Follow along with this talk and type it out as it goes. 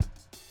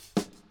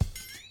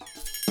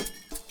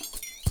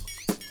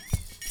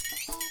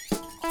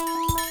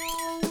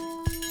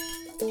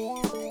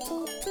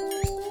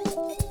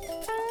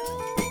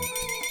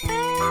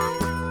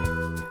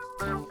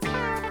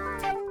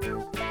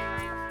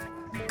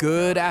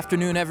Good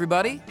afternoon,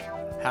 everybody.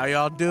 How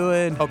y'all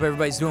doing? Hope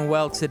everybody's doing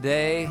well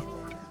today.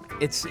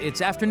 It's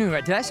afternoon,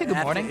 right? Did I say good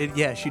morning?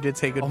 Yes, you did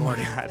say good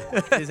morning. God.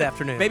 It is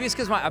afternoon. Maybe it's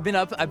because I've been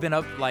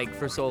up like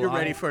for so long. You're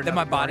ready for that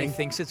my another body morning.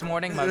 thinks it's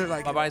morning. My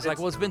Like, body's like,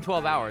 well, it's been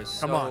 12 hours,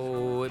 so Come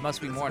on. it must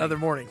be morning. Another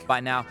morning. By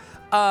now.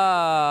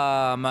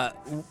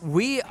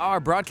 We are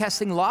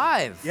broadcasting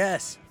live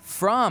Yes.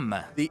 from.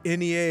 The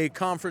NEA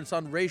Conference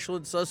on Racial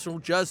and Social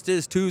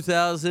Justice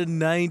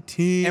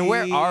 2019. And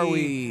where are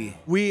we?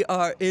 We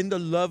are in the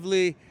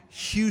lovely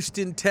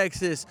Houston,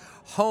 Texas,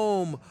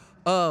 home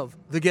of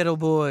the Ghetto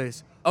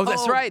Boys. Oh,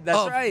 that's Home right. That's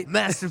of right.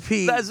 Master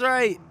P. That's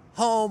right.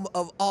 Home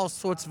of all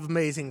sorts of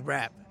amazing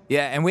rap.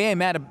 Yeah, and we ain't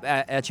mad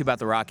at you about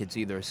the Rockets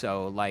either.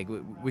 So like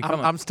we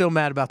come. I'm still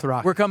mad about the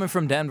Rockets. We're coming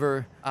from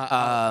Denver.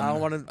 I don't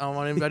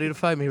want anybody to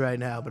fight me right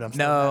now, but I'm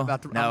still No, mad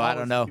about the no, I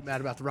don't know. Mad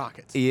about the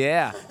Rockets.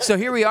 Yeah. So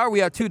here we are. We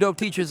are two dope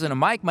teachers and a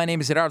mic. My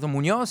name is Gerardo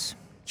Munoz,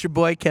 It's your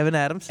boy Kevin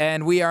Adams.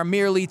 and we are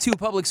merely two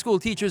public school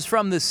teachers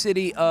from the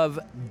city of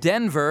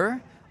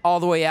Denver, all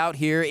the way out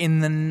here in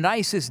the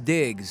nicest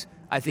digs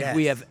I think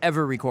we Yes. have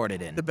ever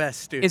recorded in. The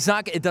best studio. It's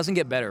not. It doesn't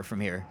get better from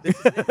here.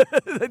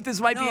 This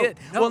might be No, it.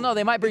 no, Well, no,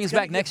 they might bring us it's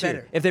gonna back get next year.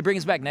 better. If they bring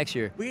us back next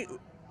year, We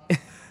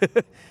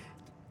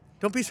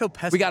don't be so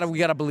pessimistic. we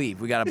gotta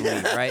believe. We gotta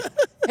believe, right?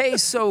 Hey,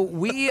 so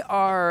we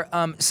are.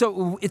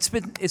 So it's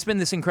been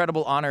this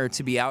incredible honor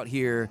to be out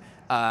here,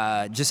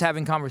 just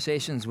having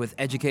conversations with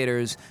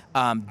educators,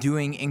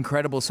 doing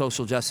incredible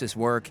social justice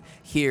work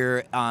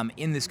here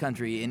in this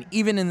country and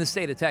even in the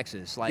state of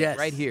Texas, like Yes.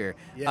 right here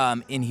Yes.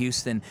 in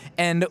Houston.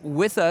 And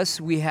with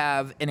us, we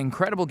have an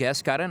incredible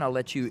guest. Karen, I'll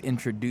let you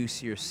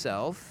introduce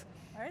yourself.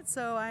 All right,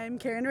 so I'm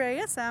Karen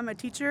Reyes. I'm a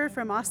teacher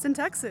from Austin,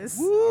 Texas.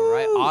 All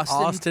right,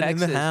 Austin, in the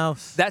Texas.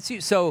 house. That's you.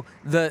 So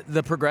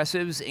the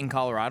progressives in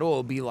Colorado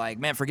will be like,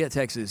 man, forget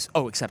Texas.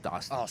 Oh, except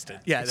Austin. Austin.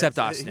 Yeah, Except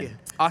that's- Austin. yeah.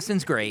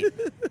 Austin's great.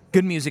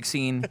 Good music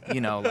scene,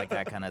 like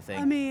that kind of I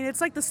thing. mean,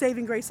 it's like the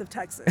saving grace of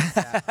Texas.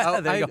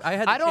 There you go. I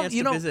had the I don't- chance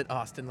you to know- visit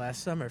Austin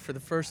last summer for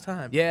the first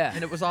time. Yeah.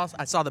 And it was awesome.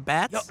 I saw the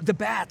bats. Yo, the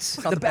bats.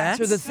 Saw The the bats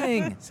are bats? the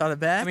thing. Saw the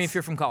bats. I mean, if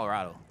you're from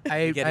Colorado,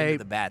 I- you get I- into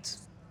the bats.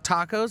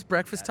 tacos,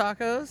 breakfast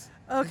tacos.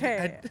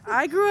 Okay,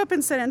 I grew up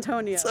in San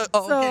Antonio.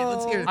 Okay,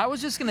 let's hear it. I was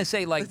just gonna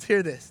say, like, Let's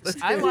hear this.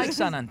 Let's I hear like this.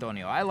 San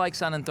Antonio. I like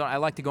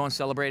to go and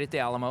celebrate at the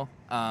Alamo.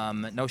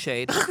 No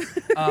shade.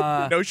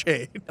 No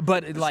shade.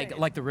 But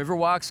like the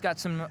Riverwalk's got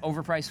some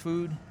overpriced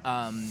food.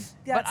 Yeah,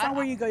 but that's not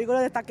where you go. You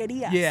go to the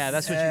taqueria. Yeah,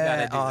 that's what you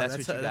gotta do. Oh, that's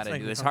that's what you that's gotta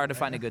making do. me It's hard to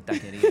find a good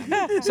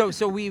taqueria.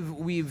 so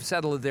we've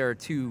settled there are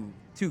two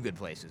good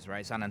places,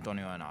 right? San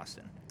Antonio and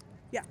Austin.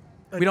 Yeah.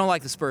 We don't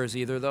like the Spurs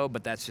either, though,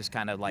 but that's just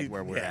kind of like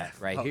where we're Yeah. at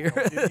right Oh, here.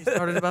 You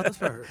started about the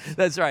Spurs.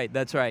 That's right.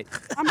 That's right.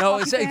 I'm a No,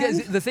 hockey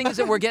fan. the thing is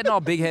that we're getting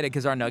all big-headed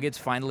because our Nuggets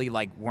finally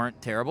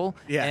weren't terrible,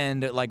 Yeah.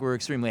 and we're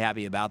extremely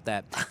happy about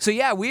that. So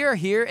yeah, we are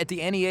here at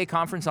the NEA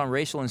Conference on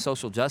Racial and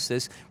Social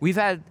Justice. We've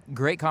had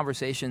great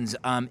conversations.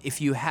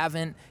 If you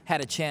haven't had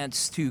a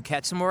chance to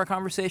catch some of our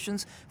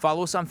conversations,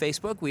 follow us on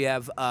Facebook. We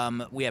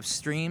have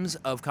streams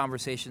of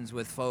conversations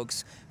with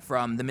folks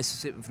from the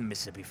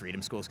Mississippi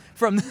Freedom Schools,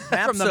 from the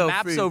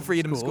MAPSO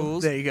Freedom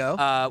Schools. There you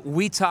go.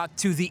 We talked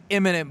to the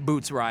eminent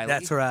Boots Riley.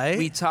 That's right.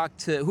 We talked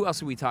to who else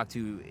did we talk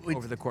to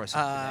over the course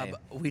of today?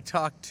 We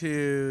talked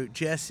to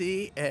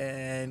Jesse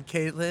and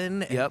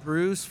Caitlin and Yep.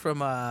 Bruce from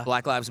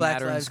Black Lives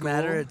Matter in Lives school.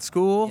 Matter at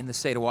school. In the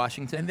state of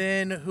Washington. And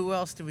then who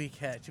else did we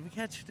catch? Did we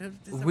catch?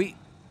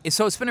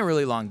 So it's been a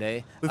really long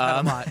day. We've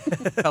had a lot.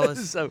 Tell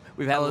us. So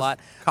we've had a lot.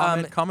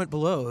 Comment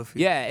below if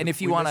you, Yeah, and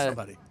if you we want missed to,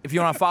 somebody. if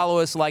you want to follow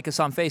us, like us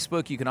on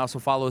Facebook, you can also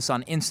follow us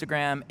on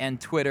Instagram and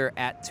Twitter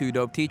at Two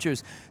Dope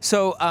Teachers.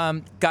 So,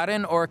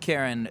 Karen or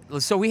Karen,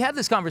 so we had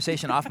this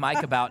conversation off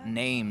mic about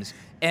names,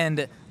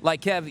 and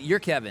like you're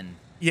Kevin.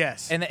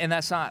 Yes. And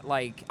that's not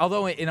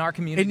although in our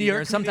community, your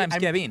or sometimes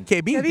community,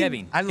 Kevin.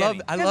 Kevin.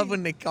 I love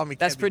when they call me Kevin.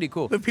 That's pretty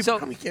cool. When people So-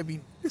 call me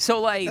Kevin.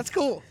 So That's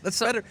cool. That's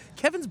better.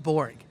 Kevin's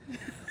boring.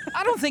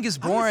 I don't think it's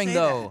gonna boring say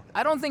though.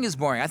 I don't think it's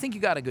boring. I think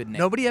you got a good name.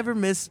 Nobody ever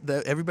missed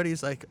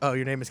everybody's like, oh,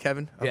 your name is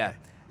Kevin? Okay. Yeah.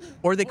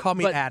 Or they call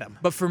me but, Adam.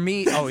 But for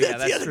me, oh yeah,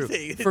 That's the that's other true.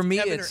 thing. For It's me,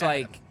 Kevin it's or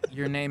Adam. like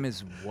your name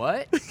is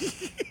what?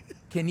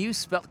 Can you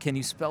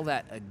spell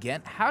that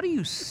again? How do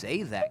you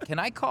say that? Can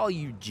I call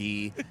you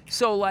G?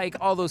 So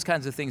all those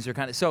kinds of things are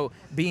kind of so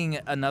being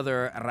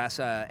another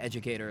raza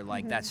educator,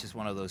 that's just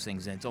one of those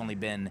things. And it's only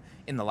been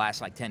in the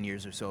last 10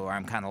 years or so where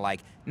I'm kind of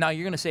like, no,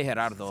 you're gonna say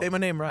Gerardo. Say my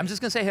name right. I'm just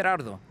gonna say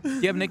Gerardo. Do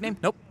you have a nickname?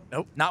 Nope.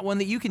 Nope. Not one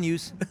that you can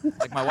use.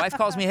 Like my wife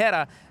calls me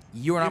Hera.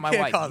 You are not my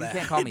can't wife. call You that.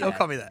 can't call me Don't that.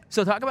 call me that.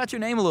 So talk about your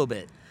name a little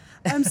bit.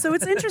 So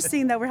it's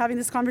interesting that we're having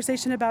this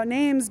conversation about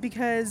names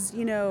because,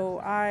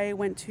 I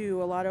went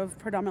to a lot of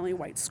predominantly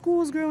white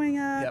schools growing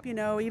up,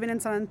 Yep. Even in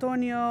San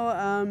Antonio.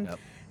 Yep.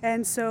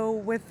 And so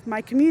with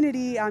my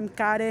community, I'm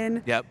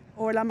Karen Yep.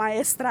 or la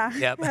maestra.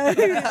 Yep.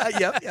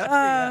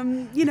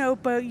 Yep.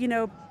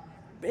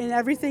 But in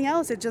everything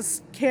else, it's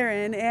just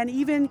Karen. And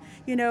even,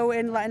 in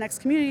Latinx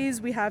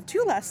communities, we have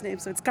 2 last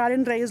names. So it's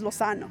Karen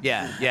Reyes-Lozano.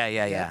 Yeah.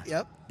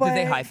 Yep. Did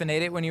they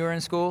hyphenate it when you were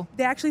in school?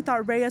 They actually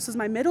thought Reyes was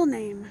my middle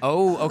name.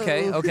 Oh,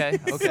 okay.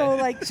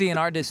 So, See, in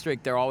our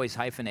district, they're always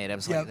hyphenated. I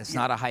was like, that's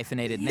not a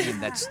hyphenated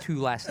name. That's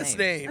 2 last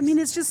names. I mean,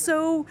 it's just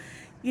so,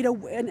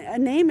 a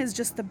name is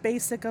just the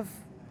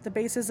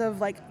basis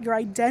of like your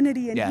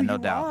identity and who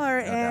you are.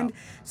 And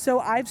so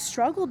I've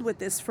struggled with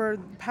this for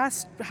the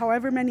past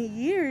however many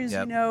years,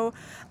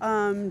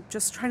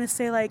 just trying to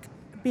say like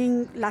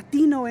being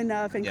Latino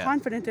enough and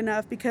confident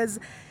enough,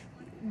 because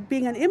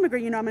being an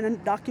immigrant, I'm an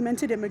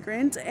undocumented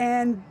immigrant,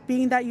 and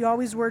being that you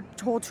always were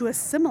told to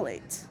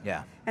assimilate.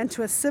 Yeah. And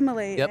to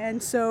assimilate. Yep.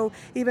 And so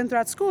even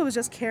throughout school, it was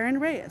just Karen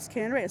Reyes.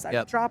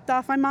 I dropped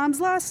off my mom's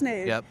last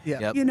name. Yep.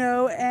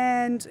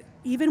 And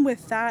even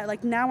with that,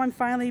 like now I'm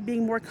finally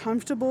being more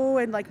comfortable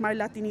in like my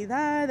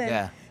Latinidad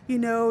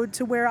and,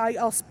 to where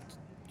I'll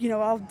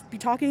be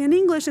talking in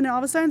English and all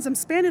of a sudden some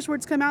Spanish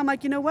words come out. I'm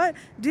like, you know what?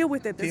 Deal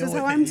with it. This is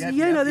how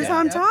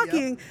I'm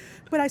talking.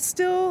 But I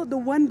still, the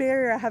one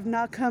barrier I have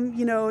not come,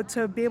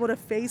 to be able to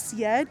face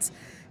yet,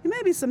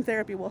 maybe some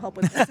therapy will help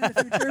with this in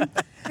the future,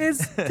 is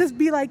to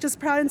be like just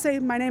proud and say,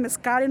 my name is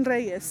Karen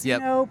Reyes,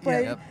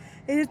 but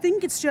I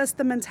think it's just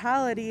the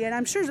mentality, and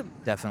I'm sure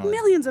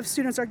millions of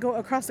students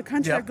across the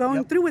country are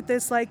going through with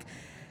this, like,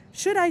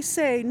 should I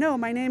say, no,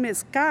 my name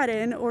is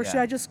Karen, or should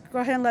I just go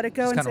ahead and let it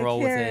go and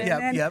say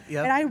Karen?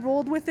 And I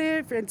rolled with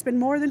it. It's been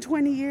more than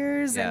 20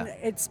 years, and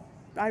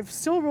I've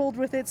still rolled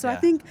with it. So I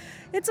think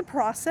it's a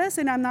process,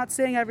 and I'm not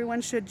saying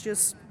everyone should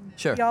just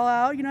yell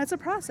out. It's a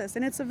process,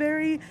 and it's a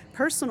very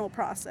personal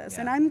process.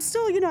 And I'm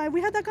still,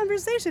 we had that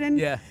conversation,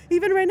 and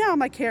even right now, I'm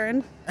like,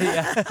 Karen.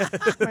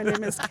 My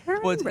name is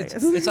Karen. Well,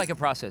 it's like a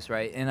process,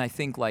 right? And I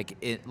think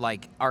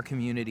like our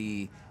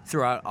community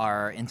throughout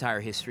our entire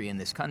history in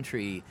this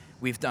country,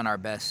 we've done our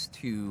best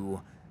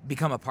to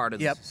become a part of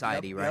the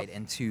society, right?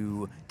 And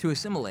to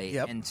assimilate,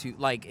 and to,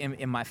 like,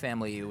 in my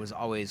family, it was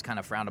always kind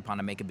of frowned upon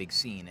to make a big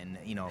scene and,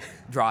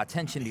 draw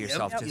attention to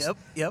yourself.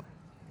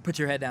 Put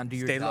your head down, do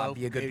your job,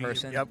 be a good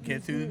person.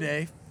 Get through the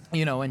day.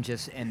 And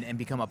just and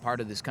become a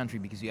part of this country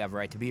because you have a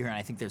right to be here. And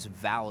I think there's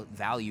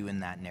value in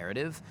that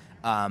narrative.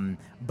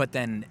 But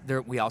then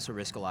we also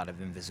risk a lot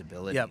of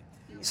invisibility.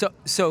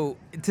 So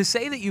to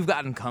say that you've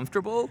gotten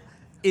comfortable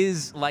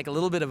is like a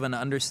little bit of an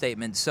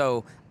understatement.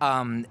 So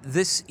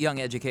this young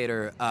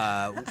educator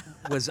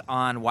was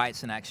on Wyatt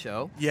Cenac's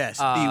show. Yes,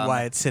 the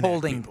Wyatt Cenac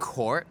holding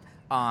court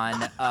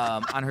on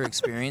her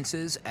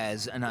experiences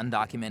as an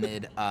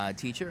undocumented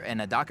teacher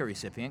and a DACA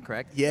recipient,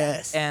 correct?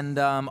 Yes. And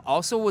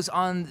also was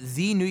on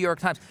the New York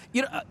Times.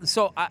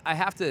 So I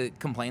have to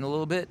complain a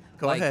little bit.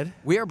 Go ahead.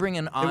 We are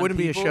bringing on. It wouldn't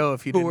be a show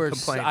if you didn't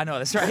complain. I know,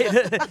 that's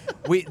right.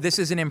 This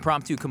is an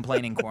impromptu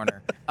complaining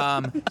corner.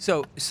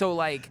 So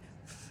like,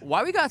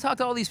 why we gotta talk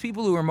to all these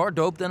people who are more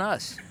dope than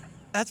us?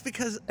 That's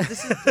because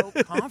this is a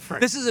dope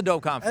conference. This is a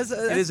dope conference.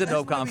 It is a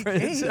dope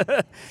conference.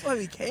 That's why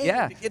we came.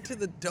 To get to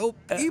the dope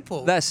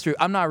people. That's true.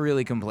 I'm not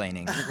really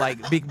complaining,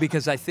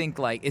 because I think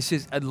it's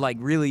just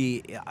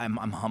really I'm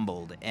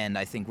humbled, and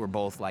I think we're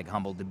both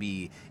humbled to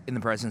be in the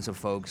presence of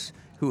folks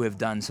who have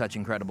done such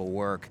incredible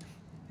work,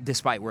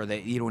 despite where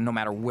they no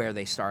matter where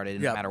they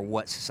started, no matter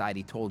what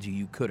society told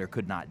you could or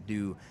could not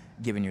do,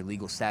 given your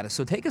legal status.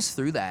 So take us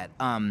through that.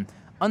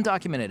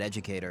 Undocumented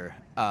educator.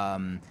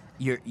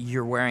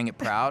 You're wearing it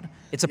proud.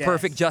 It's a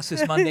perfect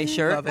Justice Monday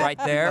shirt right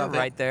there.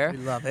 We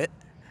love it.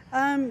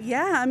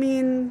 I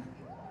mean,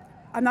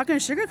 I'm not going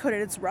to sugarcoat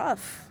it. It's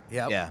rough.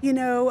 Yeah.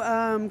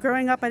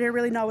 Growing up, I didn't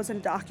really know I was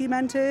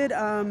undocumented.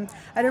 I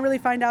didn't really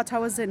find out till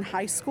I was in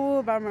high school,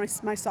 about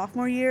my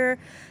sophomore year.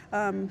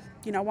 I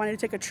wanted to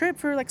take a trip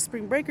for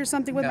spring break or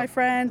something with my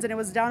friends, and it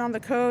was down on the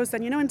coast.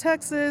 And in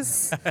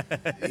Texas,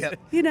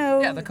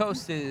 the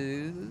coast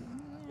is.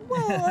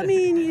 Well, I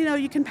mean,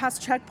 you can pass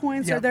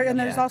checkpoints, and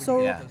there's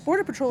also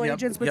Border Patrol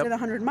agents within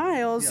 100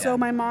 miles. So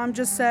my mom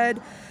just said,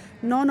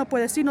 no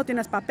puedes ir, no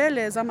tienes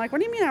papeles. I'm like, what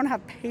do you mean I don't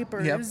have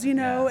papers?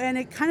 And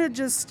it kind of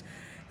just,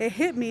 it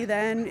hit me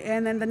then.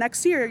 And then the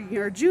next year,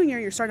 you're a junior,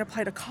 you're starting to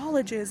apply to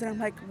colleges. And I'm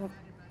like, well,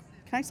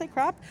 can I say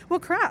crap? Well,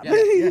 crap.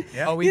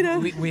 Oh,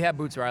 we had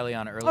Boots Riley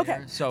on earlier.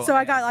 Okay. So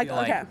I got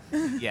okay.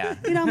 Yeah.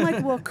 I'm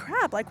like, well,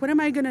 crap. What am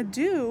I going to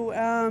do?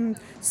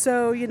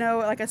 So,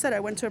 like I said, I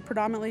went to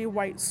predominantly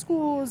white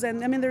schools.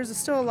 And, I mean, there's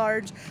still a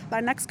large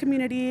Latinx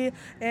community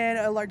and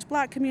a large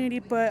black community.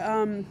 But,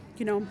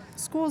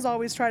 schools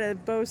always try to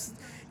boast,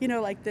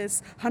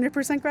 this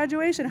 100%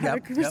 graduation,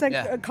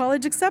 100%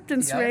 college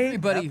acceptance rate.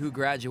 Everybody who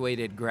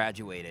graduated.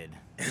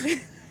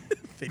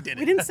 They did it.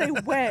 We didn't say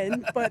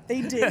when, but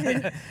they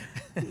did.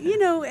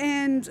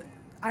 And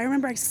I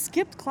remember I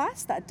skipped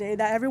class that day,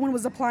 that everyone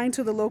was applying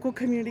to the local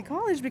community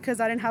college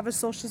because I didn't have a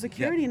social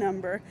security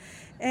number.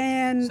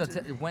 And so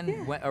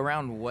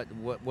around what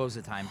was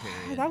the time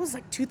period? That was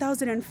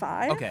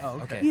 2005. Okay.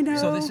 Oh, okay.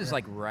 So this is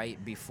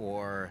right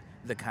before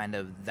the kind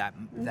of that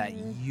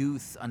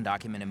youth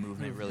undocumented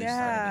movement really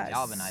started to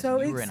galvanize.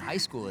 So you were in high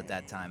school at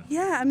that time.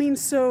 Yeah, I mean,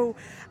 so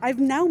I've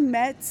now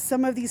met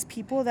some of these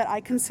people that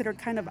I consider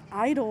kind of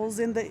idols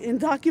in the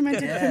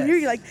undocumented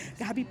community, like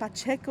Gabi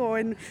Pacheco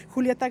and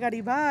Julieta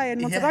Garibay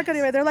and Montserrat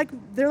Garibay.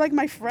 They're like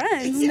my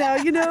friends now,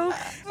 you know.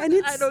 And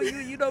it's, I know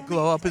you know.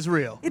 Glow up is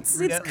real. It's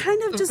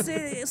kind of just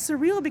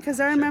surreal, because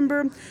I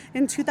remember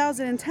in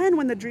 2010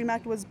 when the DREAM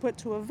Act was put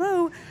to a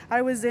vote,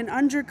 I was in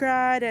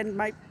undergrad and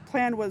my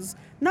plan was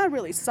not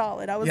really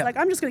solid. I was like,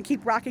 I'm just going to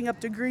keep racking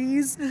up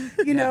degrees,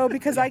 you know,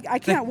 because I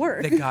can't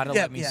work. They gotta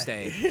let me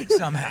stay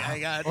somehow.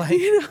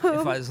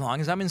 As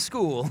long as I'm in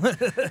school.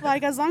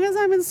 Like, as long as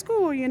I'm in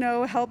school, you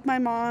know, help my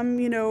mom,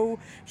 you know,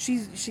 she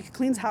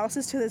cleans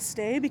houses to this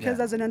day, because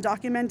as an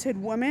undocumented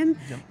woman,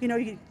 you know,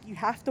 you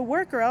have to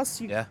work or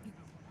else you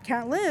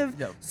can't live.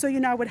 So, you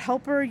know, I would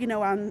help her, you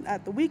know,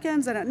 at the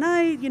weekends and at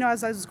night, you know,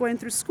 as I was going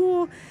through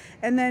school.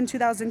 And then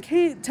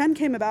 2010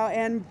 came about,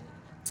 and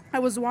I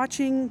was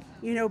watching,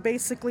 you know,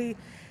 basically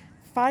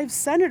 5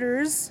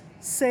 senators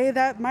say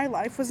that my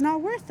life was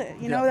not worth it,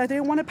 you know, that they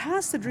didn't want to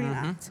pass the DREAM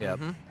Act.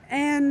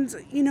 And,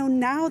 you know,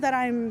 now that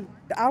I'm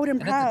out and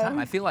proud. At the time,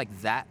 I feel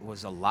like that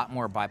was a lot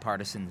more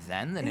bipartisan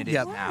then than it is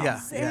now.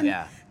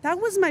 That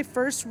was my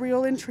first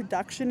real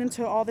introduction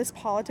into all this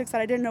politics that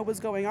I didn't know was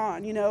going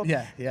on, you know.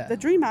 The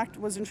DREAM Act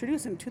was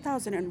introduced in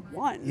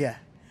 2001.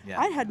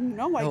 I had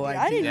no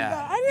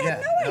idea. I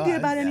had no idea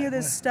about any of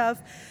this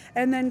stuff.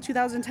 And then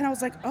 2010, I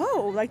was like,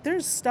 oh, like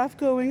there's stuff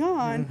going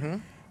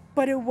on.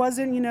 But it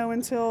wasn't, you know,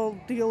 until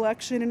the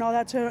election and all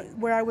that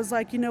where I was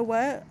like, you know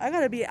what? I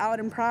got to be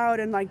out and proud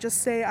and like just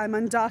say I'm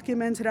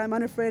undocumented, I'm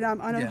unafraid, I'm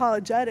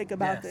unapologetic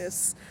about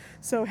this.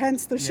 So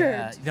hence the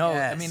shirt.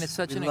 I mean, it's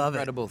such an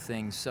incredible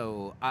thing.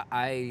 So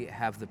I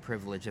have the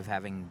privilege of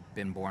having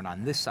been born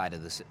on this side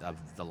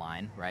of the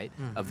line, right?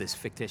 Of this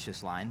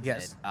fictitious line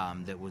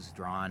that was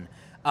drawn.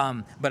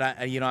 But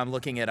I'm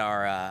looking at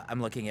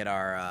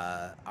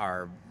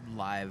our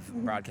live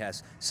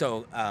broadcast.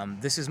 So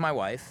this is my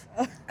wife,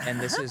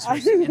 and this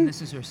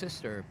is her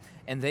sister,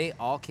 and they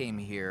all came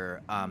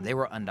here. They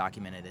were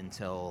undocumented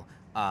until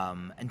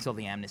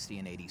the amnesty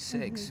in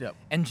 '86,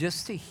 and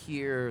just to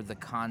hear the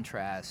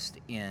contrast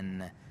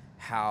in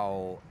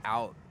how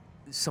out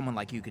someone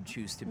like you could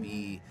choose to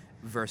be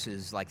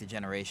versus like the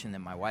generation that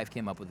my wife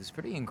came up with is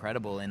pretty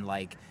incredible.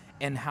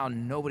 And how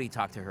nobody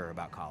talked to her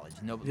about college.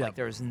 Like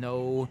there was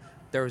no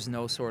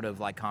sort of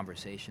like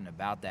conversation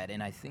about that.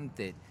 And I think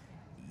that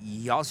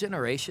y'all's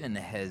generation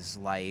has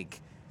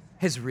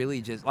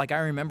really just like,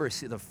 I remember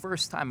the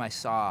first time I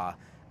saw,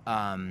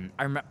 I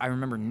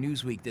remember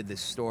Newsweek did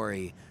this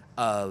story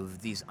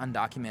of these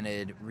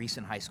undocumented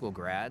recent high school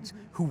grads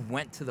who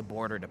went to the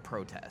border to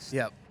protest.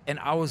 And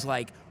I was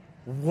like,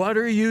 what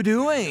are you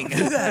doing?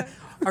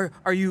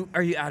 Are you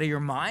out of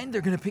your mind?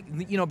 They're gonna pick,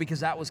 you know,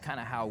 because that was kind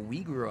of how we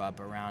grew up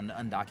around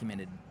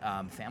undocumented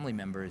family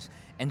members,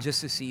 and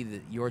just to see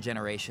that your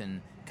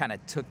generation kind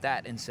of took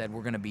that and said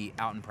we're gonna be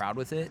out and proud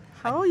with it.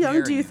 How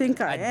young do you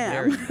think I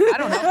am? I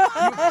don't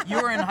know. You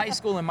were in high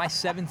school in my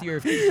 7th year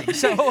of teaching,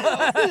 so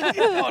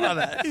going on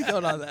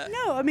that.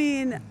 No, I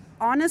mean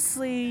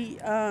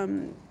honestly,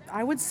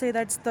 I would say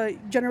that's the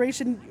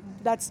generation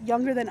that's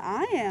younger than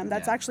I am.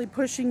 That's actually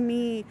pushing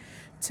me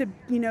to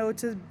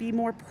be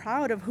more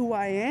proud of who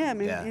I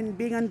am in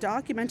being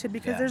undocumented,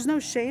 because there's no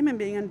shame in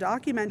being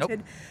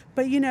undocumented.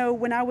 But, you know,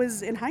 when I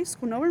was in high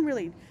school, no one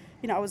really,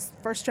 you know, I was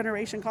first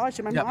generation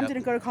college. My mom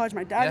didn't go to college.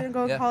 My dad didn't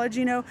go to college,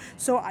 you know.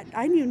 So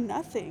I knew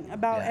nothing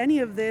about any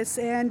of this.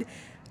 And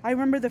I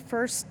remember the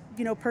first,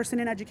 you know,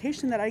 person in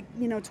education that I,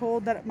 you know,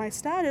 told that my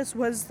status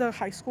was the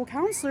high school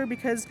counselor,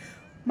 because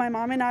my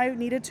mom and I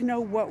needed to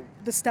know what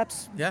the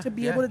steps to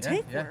be able to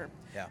take were.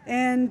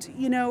 And,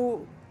 you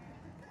know,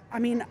 I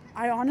mean,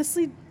 I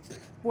honestly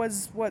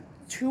was,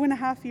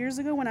 2.5 years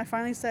ago when I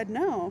finally said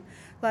no.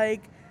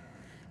 Like,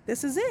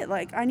 this is it.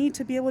 Like, I need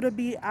to be able to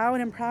be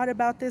out and proud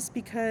about this,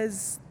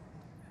 because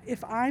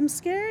if I'm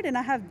scared and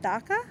I have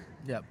DACA,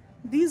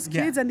 these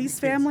kids and these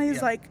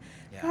families,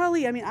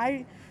 golly, I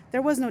mean,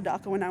 there was no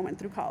DACA when I went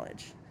through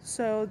college.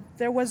 So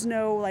there was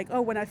no, like, oh,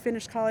 when I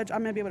finish college, I'm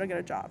going to be able to get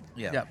a job.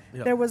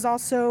 There was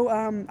also,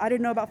 I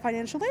didn't know about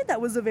financial aid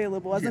that was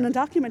available as an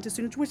undocumented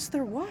student, which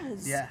there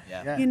was.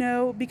 You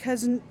know,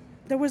 because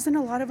there wasn't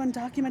a lot of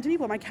undocumented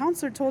people. My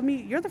counselor told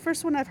me, you're the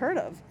first one I've heard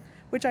of,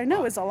 which I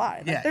know is a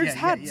lie. Like, there's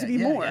had to be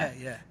more.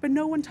 But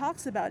no one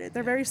talks about it.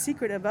 They're very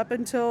secretive. Up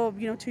until,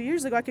 2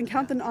 years ago, I can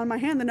count on my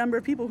hand the number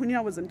of people who knew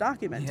I was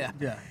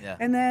undocumented.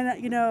 And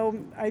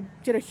then, I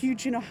did a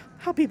huge,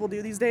 how people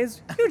do these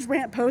days, huge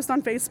rant post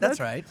on Facebook. That's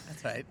right.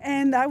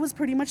 And that was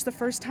pretty much the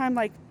first time,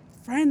 like,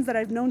 friends that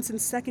I've known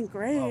since 2nd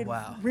grade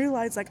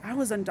realized, like, I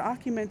was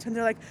undocumented. And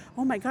they're like,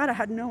 oh my God, I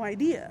had no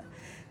idea.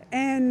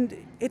 And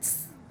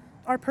it's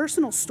our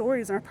personal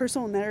stories and our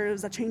personal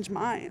narratives that change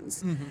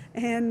minds.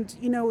 And,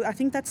 I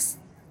think that's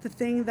the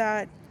thing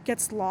that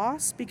gets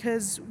lost,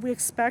 because we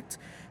expect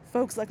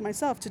folks like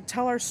myself to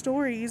tell our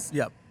stories.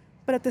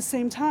 But at the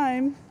same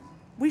time,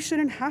 we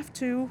shouldn't have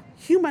to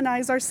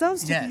humanize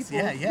ourselves to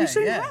people. We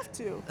shouldn't have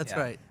to. That's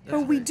right.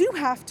 But we do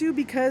have to,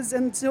 because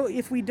until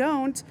if we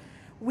don't,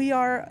 we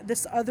are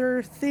this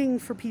other thing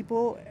for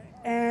people,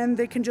 and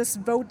they can just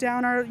vote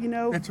down our,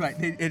 That's right.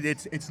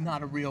 It's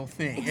not a real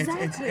thing.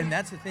 Exactly. And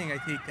that's the thing I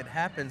think that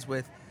happens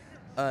with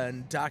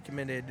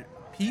undocumented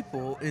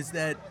people is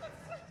that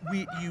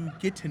you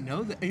get to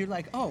know that you're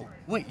like, oh,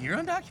 wait, you're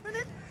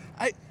undocumented?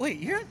 I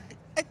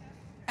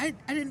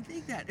didn't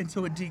think that. And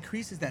so it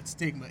decreases that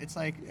stigma. It's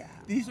like,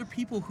 these are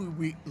people who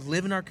we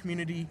live in our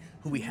community,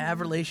 who we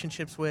have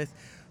relationships with,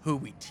 who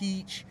we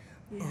teach,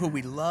 who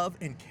we love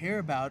and care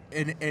about.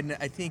 And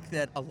I think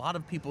that a lot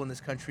of people in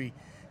this country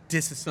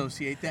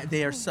disassociate that.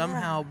 They are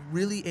somehow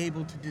really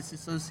able to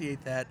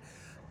disassociate that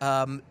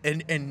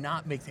and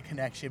not make the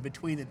connection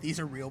between that these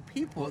are real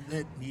people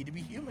that need to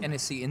be human. And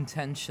it's the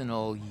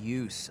intentional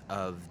use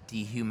of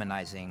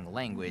dehumanizing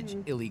language,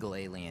 illegal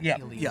alien,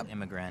 illegal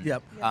immigrant.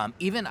 I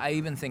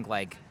even think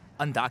like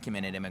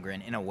undocumented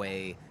immigrant in a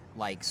way,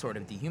 like sort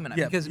of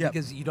dehumanized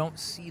because you don't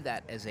see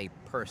that as a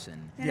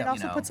person. And it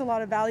also puts a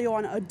lot of value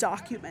on a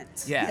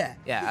document. Yeah,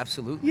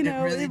 absolutely. It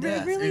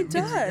really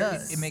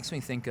does. It makes me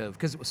think of,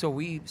 so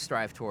we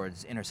strive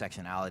towards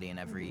intersectionality in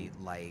every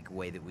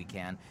way that we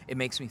can. It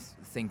makes me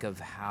think of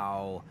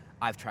how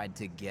I've tried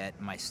to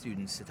get my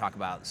students to talk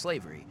about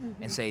slavery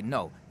and say,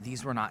 no,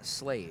 these were not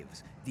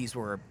slaves. These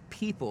were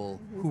people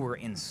who were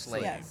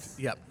enslaved.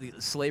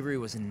 Slavery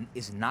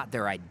is not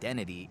their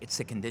identity. It's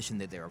the condition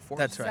that they were forced.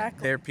 That's right.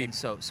 Exactly. They're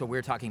people. So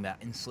we're talking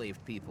about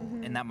enslaved people,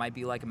 and that might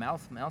be like a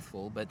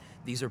mouthful, but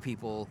these are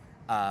people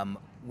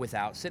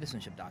without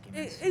citizenship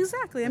documents.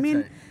 Exactly. I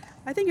mean,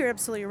 I think you're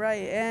absolutely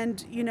right.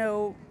 And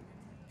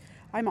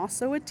I'm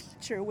also a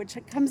teacher, which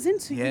comes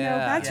into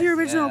back to your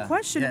original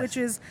question, which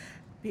is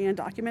being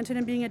undocumented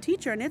and being a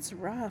teacher, and it's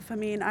rough. I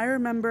mean, I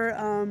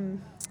remember.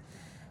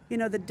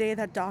 The day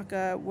that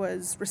DACA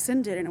was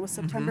rescinded, and it was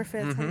September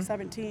 5th,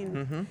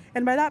 2017.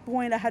 And by that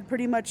point, I had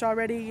pretty much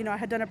already, I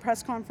had done a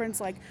press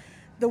conference like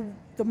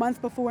the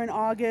month before in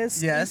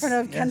August in front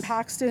of Ken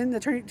Paxton,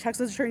 the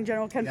Texas Attorney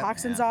General Ken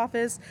Paxton's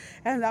office.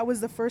 And that was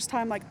the first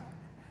time, like,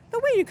 the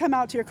way you come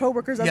out to your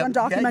coworkers as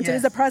undocumented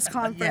is a press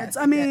conference.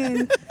 I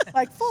mean,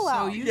 like full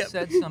out. So you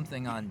said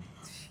something on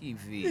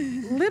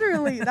TV.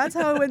 Literally, that's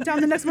how it went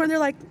down. The next morning, they're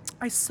like,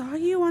 I saw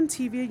you on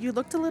TV. You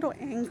looked a little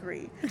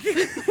angry.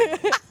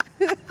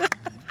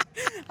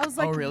 I was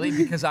like, oh, really?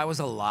 Because I was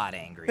a lot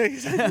angry.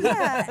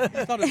 Yeah.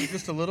 I thought it was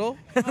just a little.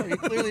 Oh, you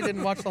clearly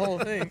didn't watch the whole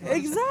thing.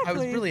 Exactly. I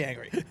was really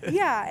angry.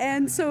 Yeah,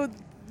 and so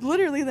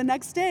literally the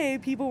next day,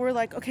 people were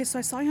like, okay, so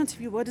I saw you on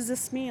TV. What does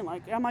this mean?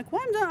 Like, I'm like,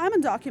 well, I'm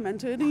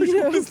undocumented.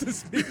 What does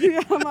this mean?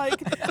 Yeah, I'm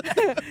like,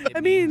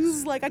 it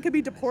means like I could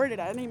be deported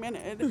at any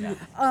minute.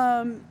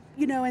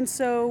 And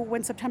so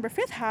when September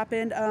 5th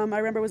happened, I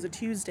remember it was a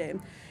Tuesday.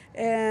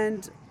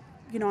 And,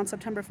 on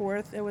September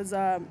 4th, it was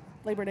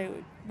Labor Day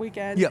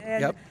weekend.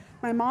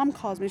 My mom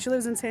calls me. She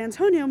lives in San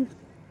Antonio. And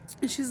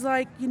she's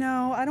like,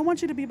 I don't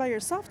want you to be by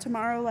yourself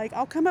tomorrow. Like,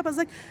 I'll come up. I was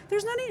like,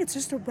 there's no need. It's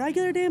just a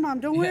regular day, Mom.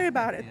 Don't worry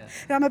about it.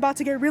 And I'm about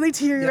to get really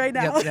teary right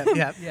now.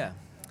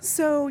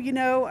 So,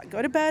 I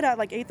go to bed at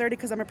like 8:30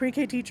 because I'm a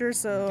pre-K teacher,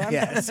 so I'm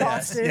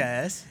exhausted.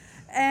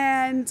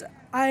 And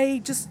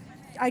I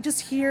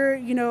just hear,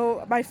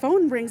 my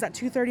phone rings at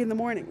 2:30 in the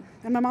morning.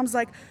 And my mom's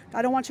like,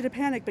 I don't want you to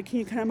panic, but can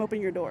you come open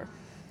your door?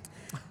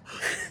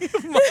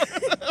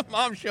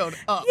 Mom showed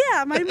up.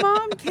 Yeah, my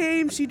mom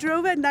came. She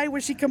drove at night where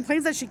she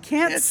complains that she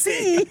can't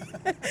see.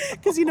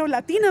 Because,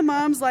 Latina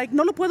mom's like,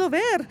 no lo puedo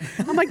ver.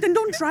 I'm like, then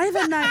don't drive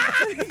at night.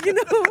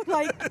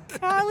 Like,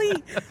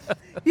 Cali,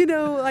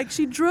 like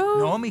she drove.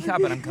 No,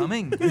 mija, but I'm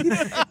coming.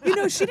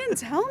 She didn't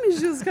tell me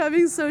she was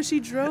coming, so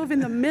she drove in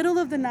the middle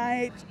of the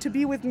night to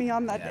be with me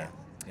on that day.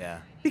 Yeah.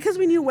 Because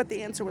we knew what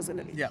the answer was going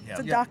to be.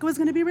 The DACA was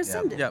going to be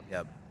rescinded.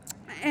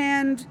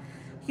 And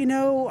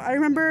I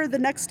remember the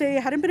next day,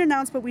 it hadn't been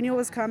announced, but we knew it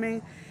was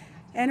coming.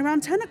 And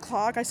around 10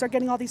 o'clock, I start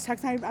getting all these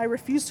texts, and I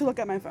refuse to look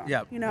at my phone.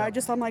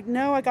 I'm like,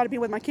 no, I got to be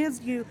with my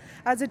kids.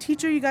 As a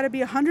teacher, you got to be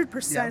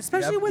 100%,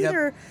 especially when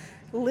they're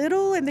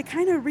little and they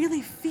kind of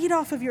really feed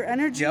off of your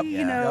energy.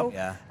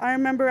 I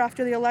remember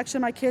after the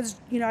election, my kids,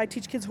 I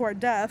teach kids who are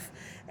deaf,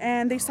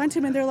 and they signed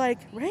to me and they're like,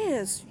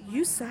 Reyes,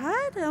 you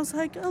sad? And I was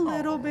like, a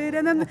little bit.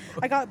 And then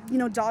I got,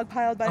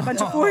 dogpiled by a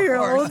bunch of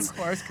 4-year-olds. Of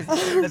course.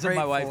 That's what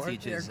my wife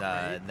teaches,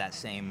 that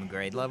same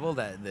grade level,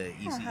 the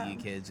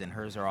ECE kids, and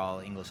hers are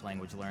all English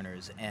language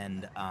learners.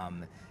 And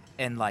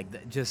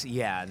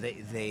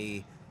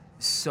they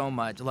so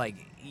much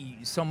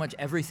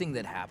everything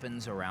that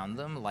happens around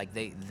them, like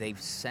they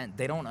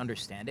don't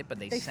understand it, but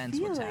they sense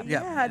what's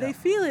happening. They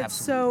feel it.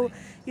 Absolutely.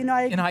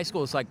 So in high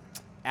school, it's like,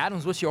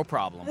 Adams, what's your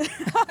problem?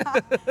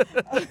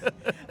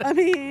 I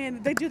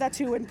mean, they do that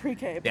too in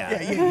pre-K.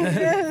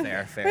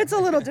 Fair. It's a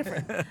little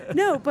different.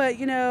 No, but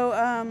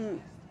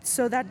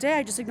so that day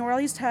I just ignored all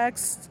these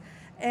texts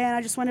and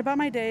I just went about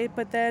my day.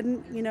 But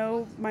then,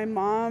 my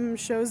mom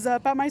shows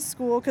up at my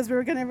school because we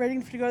were getting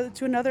ready to go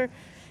to another,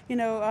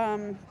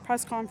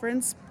 press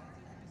conference.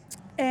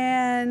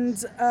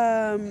 And,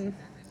 I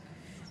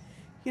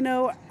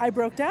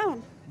broke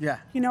down. Yeah.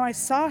 I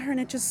saw her and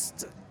it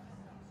just,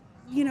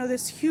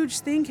 this huge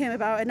thing came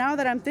about. And now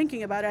that I'm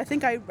thinking about it, I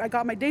think I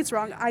got my dates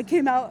wrong. I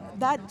came out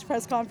that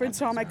press conference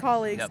to all my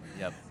colleagues.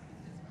 Yep.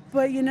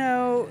 But,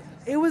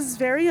 it was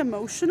very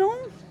emotional.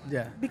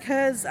 Yeah.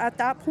 Because at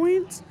that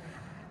point,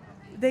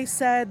 they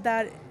said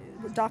that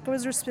DACA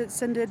was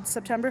rescinded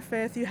September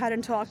 5th. You had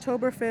until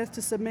October 5th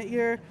to submit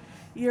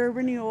your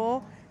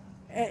renewal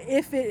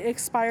if it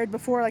expired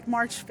before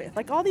March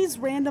 5th. All these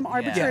random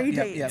arbitrary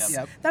dates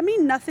that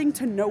mean nothing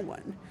to no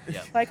one.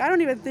 Yep. I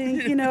don't even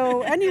think,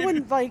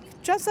 anyone,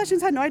 Jeff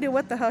Sessions had no idea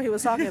what the hell he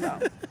was talking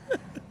about.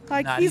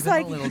 Not he's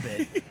even a little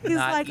bit. He's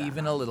Not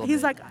even a little bit.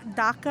 He's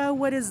DACA,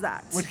 what is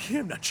that?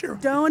 I'm not sure.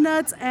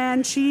 Donuts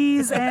and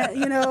cheese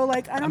and,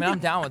 I'm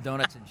down with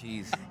donuts and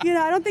cheese.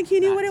 I don't think he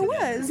knew what it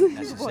was.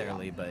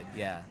 Necessarily, but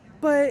yeah.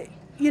 But,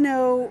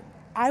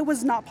 I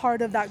was not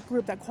part of that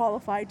group that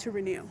qualified to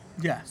renew.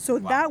 Yeah. So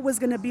that was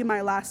going to be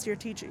my last year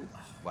teaching.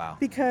 Wow.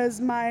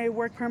 Because my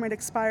work permit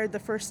expired the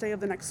first day of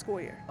the next school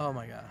year. Oh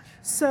my gosh.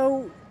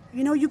 So,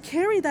 you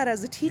carry that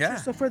as a teacher. Yeah.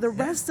 So for the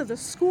rest of the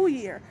school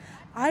year,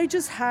 I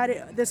just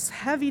had this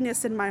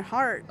heaviness in my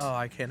heart. Oh,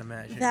 I can't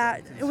imagine.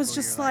 That it was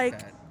just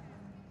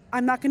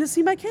I'm not going to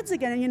see my kids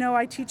again. And,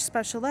 I teach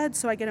special ed,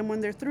 so I get them when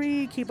they're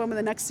 3, keep them in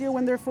the next year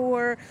when they're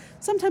 4,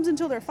 sometimes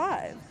until they're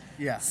 5.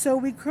 Yeah. So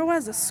we grow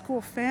as a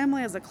school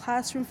family, as a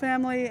classroom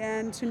family,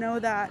 and to know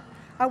that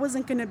I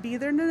wasn't going to be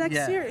there the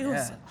next year, it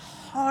was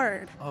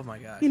hard. Oh my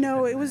gosh.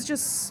 It was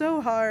just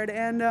so hard.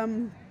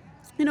 And,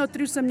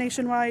 through some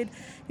nationwide,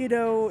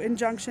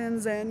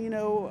 injunctions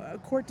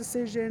and, court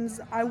decisions,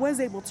 I was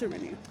able to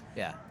renew.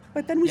 Yeah.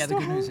 But then we the still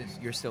good news is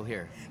you're still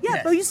here. Yeah,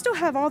 Yes. but you still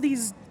have all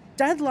these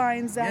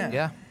deadlines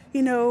and,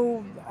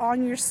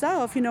 on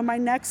yourself. My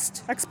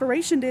next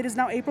expiration date is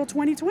now April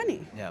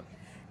 2020. Yep.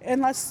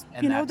 Unless,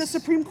 the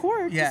Supreme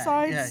Court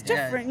decides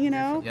different,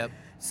 Yep.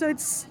 So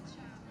it's,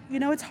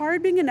 it's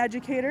hard being an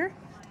educator,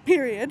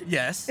 period.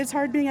 Yes. It's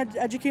hard being an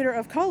educator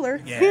of color,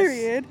 Yes.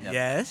 period. Yep.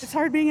 Yes. It's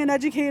hard being an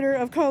educator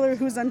of color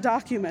who's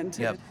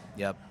undocumented.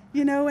 Yep.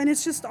 And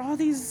it's just all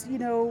these,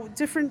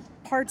 different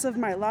parts of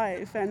my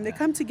life. And they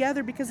come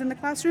together because in the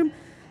classroom,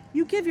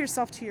 you give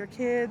yourself to your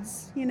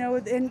kids,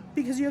 and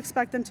because you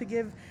expect them to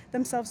give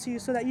themselves to you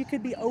so that you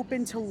could be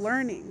open to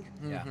learning.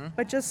 Yeah.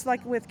 But just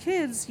like with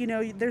kids,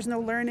 there's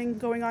no learning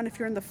going on if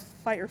you're in the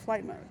fight or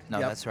flight mode. No,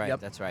 Yep. that's right. Yep.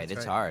 That's right.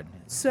 That's It's right. hard.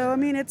 So,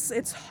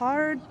 it's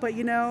hard, but,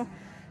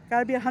 got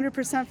to be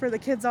 100% for the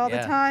kids all the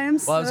time.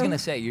 Well, I was so- gonna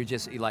say you're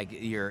just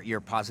your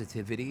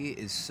positivity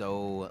is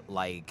so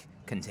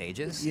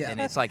contagious, Yeah. and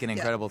it's an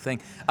incredible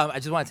thing. I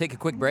just want to take a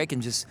quick break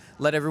and just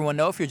let everyone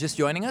know if you're just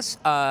joining us.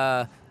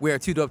 We are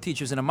 2 dope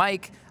teachers and a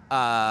mic.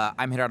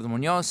 I'm Gerardo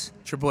Munoz.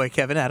 It's your boy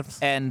Kevin Adams.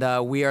 And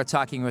we are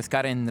talking with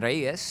Karen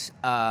Reyes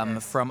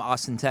from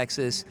Austin,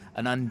 Texas,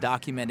 an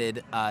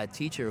undocumented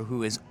teacher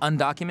who is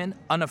undocumented,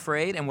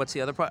 unafraid, and what's the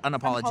other part?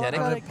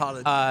 Unapologetic.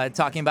 Unapologetic.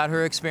 Talking about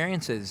her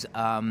experiences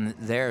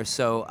there.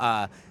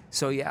 So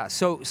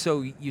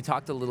you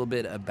talked a little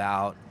bit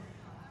about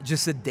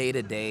just the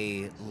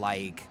day-to-day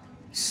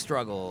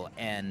struggle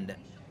and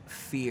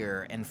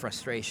fear and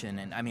frustration,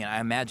 and I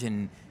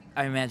imagine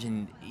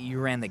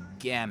you ran the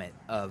gamut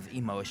of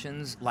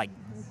emotions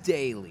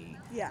daily.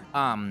 Yeah.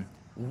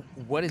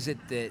 What is it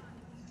that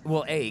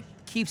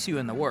keeps you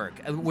in the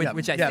work,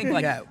 which I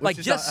think which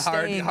is just a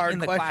staying hard in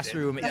the question.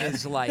 classroom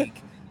is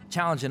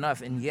challenge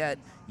enough, and yet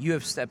you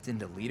have stepped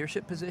into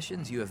leadership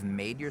positions. You have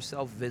made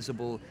yourself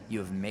visible. You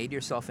have made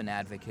yourself an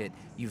advocate.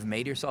 You've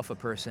made yourself a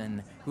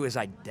person who is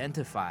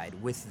identified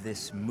with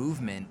this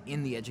movement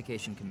in the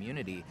education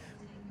community.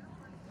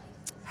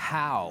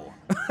 How?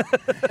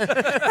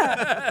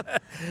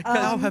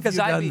 How have you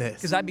done this?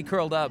 Because I'd be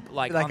curled up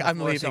on the I'm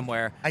floor leaving.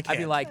 somewhere. I I'd be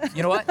can't. like,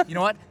 you know what?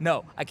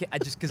 No, I can't.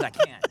 Because I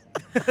can't.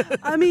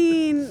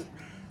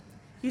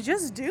 You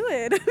just do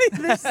it.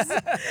 There's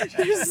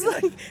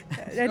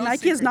and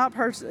Nike is not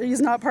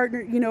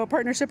a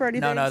partnership or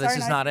anything. No, this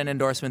Sorry, is not an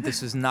endorsement.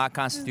 This does not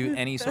constitute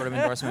any sort of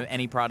endorsement of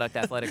any product,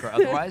 athletic or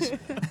otherwise.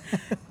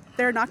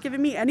 They're not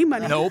giving me any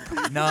money. Nope,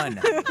 none.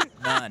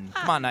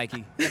 Come on,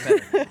 Nike.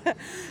 Get better.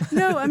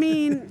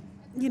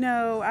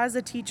 No, as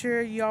a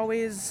teacher, you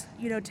always,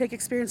 take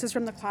experiences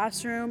from the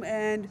classroom.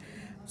 And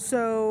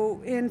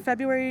so in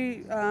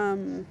February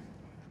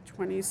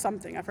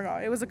 20-something, I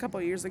forgot, it was a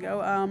couple of years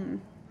ago,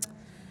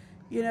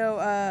 we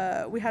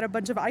had a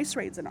bunch of ICE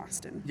raids in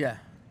Austin. Yeah.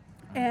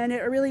 And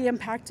it really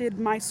impacted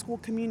my school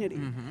community.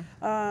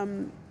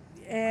 Mm-hmm.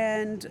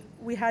 And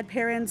we had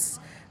parents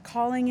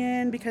calling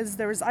in because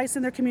there was ICE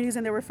in their communities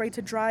and they were afraid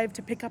to drive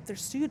to pick up their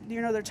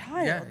their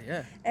child.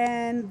 Yeah.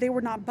 And they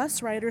were not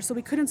bus riders, so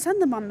we couldn't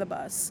send them on the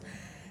bus.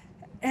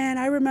 And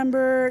I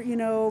remember,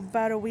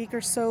 about a week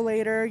or so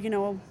later,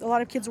 a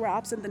lot of kids were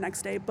absent the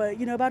next day,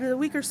 but, about a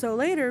week or so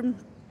later,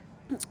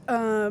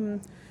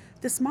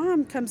 this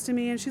mom comes to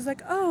me and she's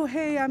like, oh,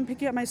 hey, I'm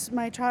picking up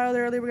my child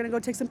early. We're going to go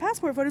take some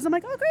passport photos. I'm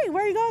like, oh, great.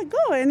 Where are you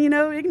going?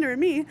 Ignorant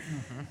me.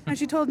 Mm-hmm. And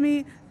she told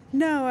me,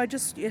 No, I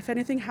just, if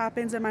anything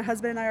happens and my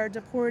husband and I are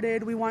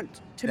deported, we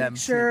want to Them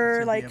make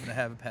sure, to like, be able to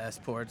have a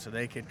passport so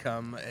they could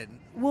come and.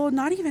 well,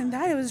 not even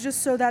that. It was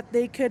just so that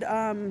they could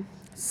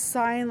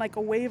sign like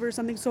a waiver or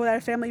something, so that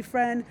a family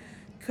friend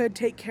could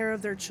take care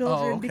of their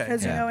children. okay.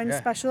 Because, you Yeah. know, in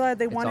special ed,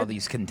 they It's wanted, all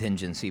these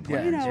contingency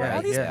plans, you know, right?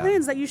 all these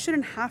plans that you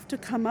shouldn't have to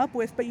come up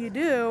with, but you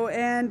do.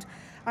 And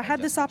I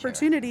had this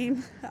opportunity.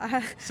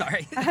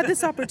 Sorry. I had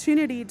this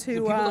opportunity to.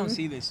 People don't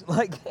see this,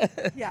 like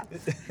Yeah.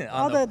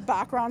 All the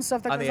background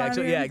stuff that on goes the on.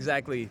 actual, here. yeah,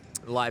 exactly,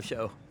 live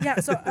show. Yeah.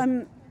 So,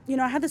 you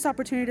know, I had this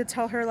opportunity to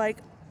tell her, like,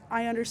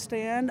 I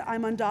understand.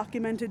 I'm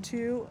undocumented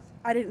too.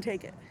 I didn't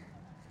take it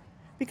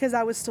because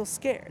I was still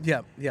scared.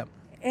 Yep.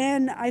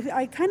 And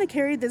I kind of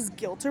carried this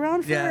guilt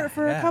around for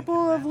a Yeah.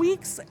 couple of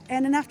weeks.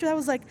 And then after that, I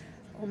was like,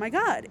 oh my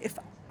God, if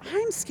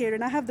I'm scared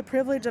and I have the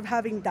privilege of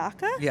having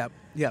DACA,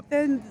 Yep.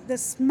 then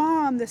this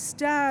mom, this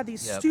dad,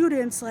 these Yep.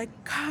 students, like,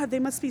 God, they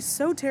must be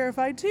so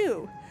terrified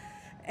too.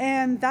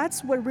 And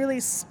that's what really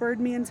spurred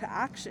me into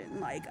action.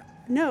 Like,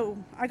 no,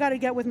 I got to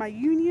get with my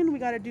union. We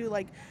got to do,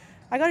 like,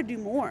 I got to do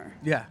more.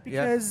 Yeah.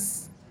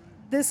 Because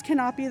this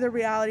cannot be the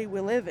reality we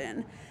live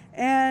in.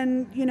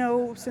 And, you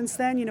know, since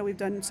then, you know, we've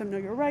done some Know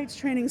Your Rights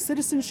training,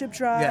 citizenship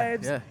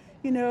drives. Yeah.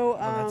 You know,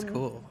 That's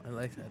cool. I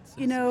like that.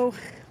 you know,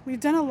 we've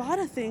done a lot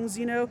of things.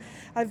 You know,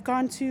 I've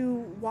gone to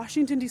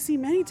Washington, D.C.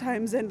 many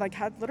times and, like,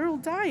 had literal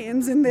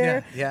die-ins in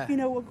there, Yeah. you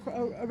know,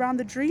 around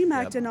the DREAM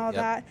Act and all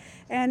that.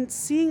 And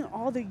seeing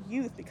all the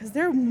youth, because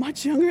they're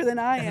much younger than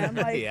I am.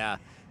 Like, Yeah.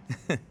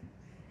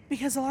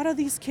 because a lot of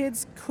these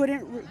kids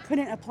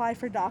couldn't apply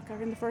for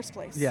DACA in the first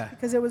place. Yeah.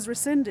 Because it was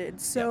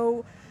rescinded.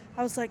 So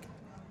I was like,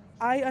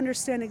 I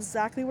understand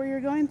exactly what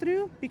you're going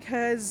through,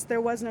 because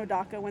there was no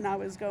DACA when I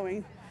was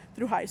going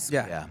through high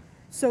school. Yeah.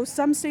 So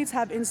some states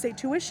have in-state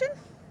tuition,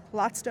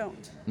 lots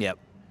don't. Yep.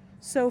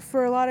 So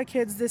for a lot of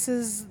kids, this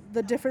is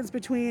the difference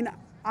between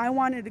I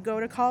wanted to go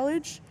to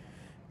college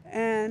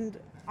and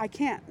I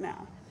can't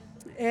now.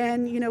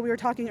 And, you know, we were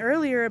talking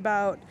earlier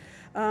about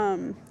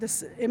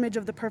this image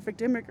of the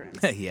perfect immigrant.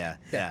 Yeah.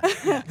 I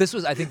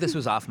think this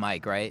was off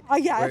mic, right?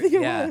 Yeah, I think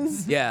it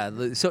was.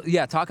 Yeah. So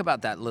talk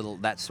about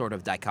that sort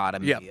of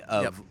dichotomy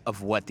Yep.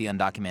 of what the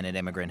undocumented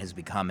immigrant has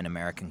become in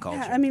American culture.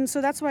 Yeah, I mean,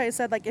 so that's why I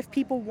said, like, if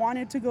people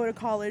wanted to go to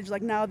college,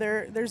 like, now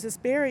there's this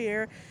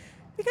barrier,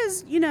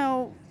 because, you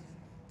know,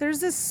 there's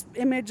this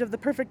image of the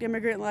perfect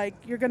immigrant, like,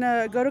 you're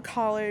gonna go to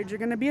college, you're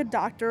gonna be a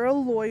doctor, a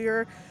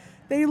lawyer.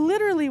 They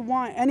literally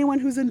want anyone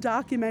who's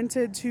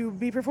undocumented to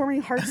be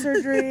performing heart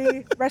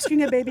surgery,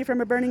 rescuing a baby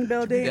from a burning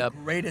building. Yep.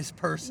 Greatest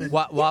person.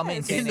 While Yes.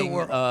 maintaining In the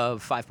world. a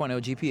 5.0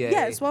 GPA.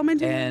 Yes, while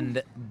maintaining-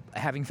 and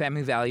having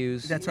family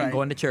values. That's and right.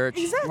 going to church.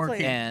 Exactly.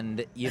 Working.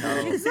 And, you know,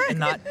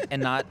 Exactly.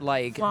 and not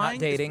like Flying, not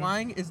dating.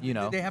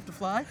 do they have to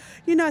fly?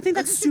 You know, I think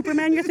that's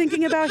Superman you're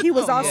thinking about. He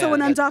was also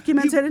yeah, an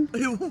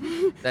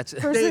undocumented That's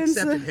person. They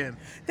accepted him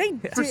They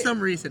for did. some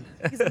reason.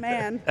 He's a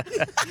man.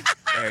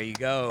 there you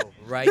go.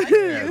 Right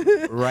there.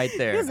 Right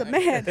there. He's a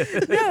man.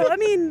 No, I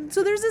mean,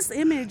 so there's this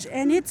image,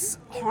 and it's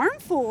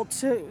harmful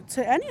to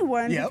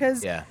anyone Yep.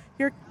 because Yeah.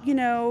 you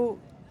know,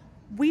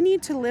 we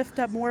need to lift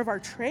up more of our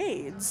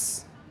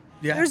trades.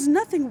 Yeah. There's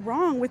nothing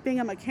wrong with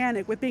being a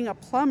mechanic, with being a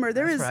plumber.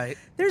 That's right.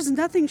 There's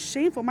nothing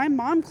shameful. My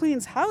mom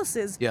cleans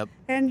houses. Yep.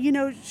 And, you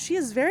know, she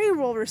is very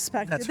well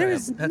respected. That's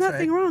There's right. That's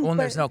nothing right. wrong. Well, and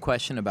but- there's no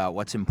question about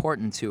what's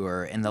important to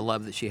her and the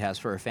love that she has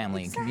for her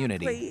family and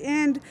community. Exactly.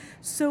 And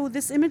so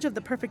this image of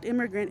the perfect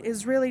immigrant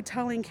is really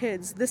telling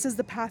kids this is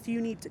the path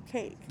you need to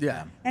take.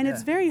 Yeah. And Yeah.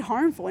 it's very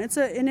harmful.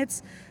 And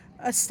it's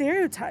a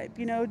stereotype,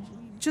 you know,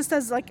 just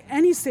as like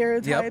any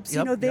stereotypes,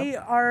 you know, they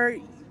are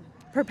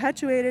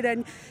perpetuated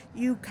and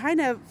you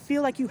kind of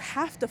feel like you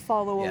have to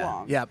follow Yeah.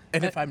 along. Yeah.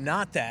 And if I'm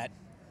not that,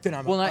 then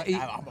I'm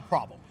a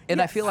problem. And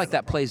I feel like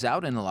that plays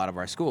out in a lot of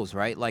our schools,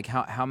 right? Like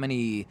how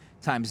many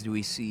times do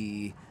we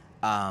see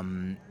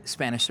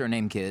Spanish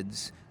surname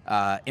kids,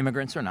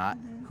 immigrants or not,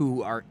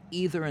 who are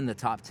either in the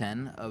top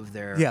 10 of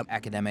their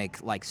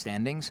academic like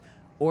standings,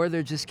 or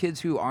they're just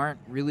kids who aren't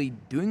really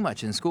doing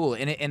much in school.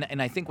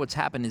 And I think what's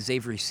happened is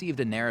they've received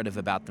a narrative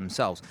about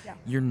themselves. Yeah.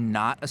 You're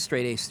not a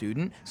straight A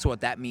student, so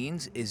what that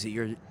means is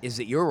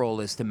that your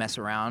role is to mess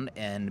around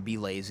and be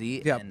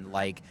lazy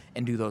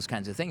and do those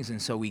kinds of things.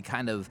 And so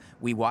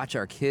we watch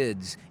our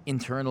kids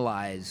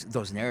internalize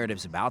those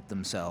narratives about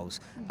themselves.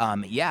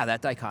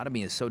 That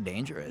dichotomy is so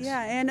dangerous.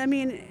 Yeah, and I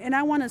mean, and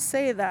I want to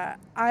say that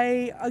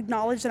I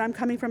acknowledge that I'm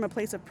coming from a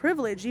place of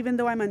privilege, even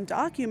though I'm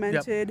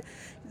undocumented.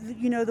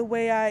 You know, the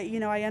way I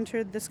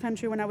entered this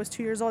country when I was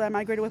 2 years old. I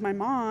migrated with my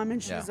mom,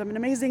 and she's an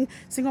amazing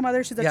single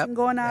mother. She's a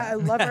chingona. I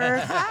love her.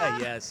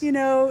 Yes. You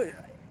know,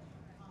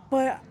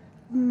 but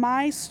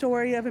my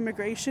story of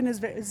immigration is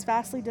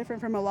vastly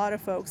different from a lot of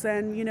folks.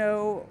 And, you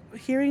know,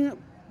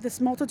 hearing this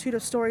multitude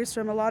of stories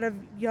from a lot of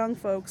young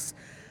folks,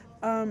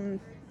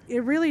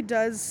 it really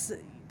does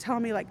tell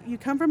me, like, you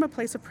come from a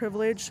place of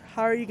privilege,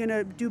 how are you going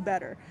to do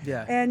better?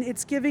 Yeah. And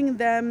it's giving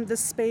them the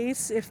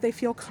space, if they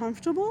feel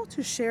comfortable,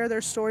 to share their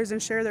stories and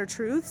share their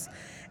truths.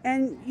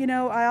 And, you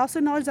know, I also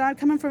acknowledge that I'm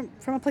coming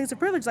from a place of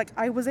privilege. Like,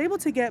 I was able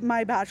to get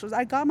my bachelor's.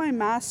 I got my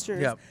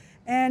master's. Yep.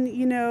 And,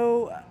 you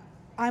know,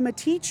 I'm a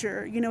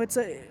teacher.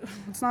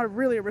 It's not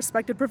really a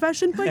respected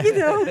profession, but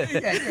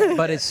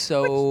But it's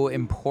so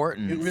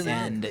important, really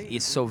and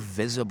it's so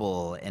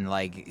visible, and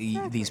like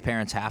these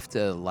parents have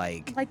to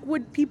like. Like,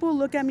 would people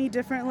look at me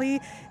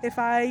differently if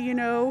I,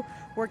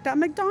 worked at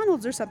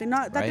McDonald's or something?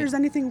 Not that Right. there's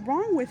anything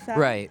wrong with that.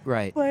 Right.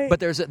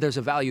 But there's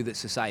a value that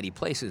society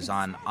places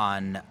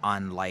on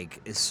like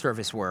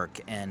service work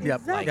and like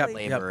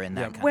Exactly. labor and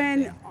that kind of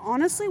When thing.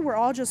 honestly, we're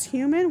all just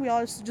human. We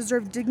all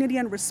deserve dignity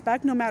and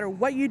respect, no matter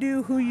what you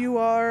do, who you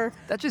are.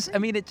 That just, I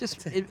mean, it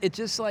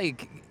just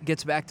like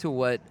gets back to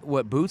what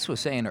Boots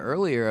was saying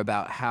earlier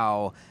about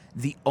how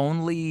the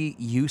only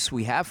use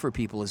we have for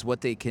people is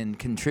what they can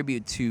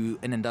contribute to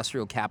an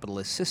industrial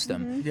capitalist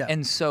system. Mm-hmm. Yeah.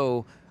 And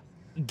so,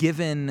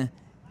 given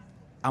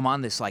I'm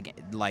on this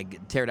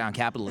like tear down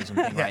capitalism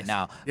thing right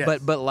now, Yes.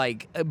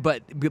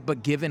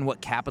 but given what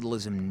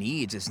capitalism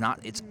needs, it's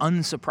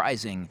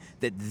unsurprising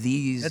that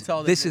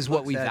this is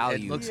what we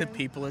value. It looks at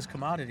people as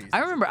commodities.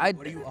 I remember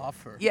what do you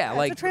offer?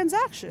 Yeah, It's a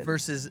transaction.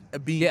 Versus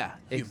being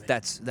human.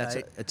 It's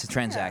right? a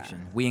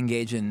transaction. We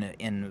engage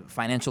in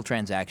financial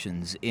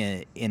transactions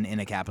in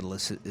a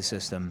capitalist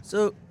system.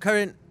 So,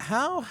 Karen,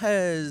 how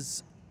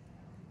has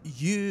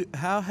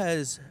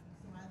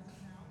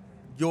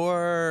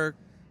your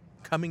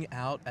coming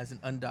out as an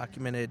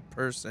undocumented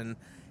person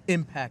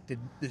impacted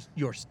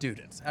your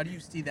students? How do you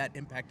see that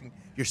impacting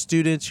your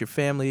students, your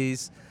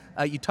families?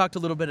 You talked a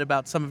little bit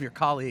about some of your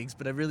colleagues,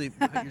 but I really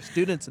about your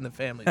students and the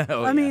families.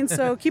 I mean,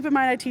 so keep in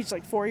mind, I teach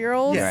like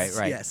 4-year-olds. Yes,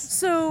 Right. Yes.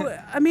 So,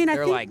 I mean,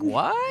 They're I think. like,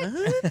 what?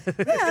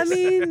 Yeah, I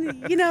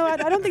mean,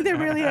 I don't think they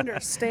really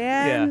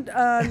understand.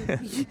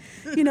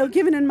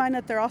 Given in mind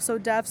that they're also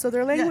deaf, so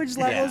their language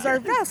levels are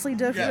vastly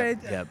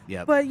different.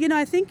 Yep. But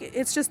I think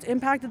it's just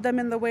impacted them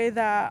in the way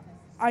that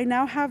I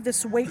now have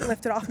this weight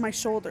lifted off my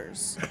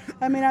shoulders.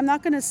 I mean, I'm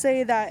not going to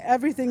say that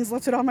everything's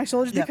lifted off my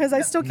shoulders because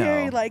I still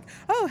carry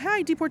oh,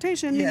 hi,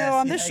 deportation,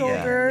 on this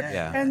shoulder,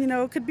 and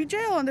it could be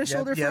jail on this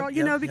shoulder for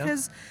all,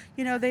 because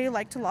they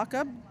like to lock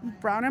up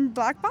brown and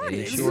black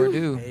bodies. They sure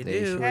do.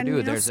 They sure And,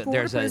 do. school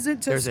to prison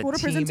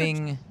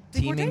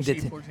to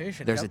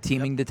Deportation. There's a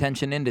teeming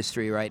detention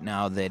industry right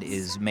now that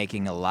is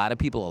making a lot of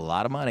people a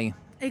lot of money.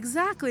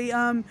 Exactly.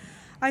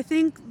 I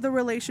think the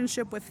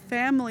relationship with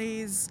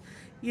families,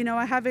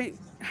 I haven't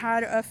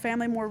had a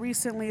family more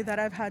recently that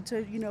I've had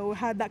to,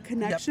 had that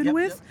connection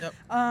with.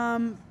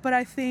 But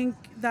I think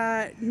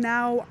that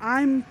now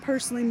I'm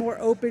personally more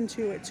open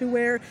to it, to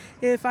where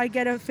if I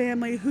get a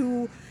family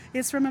who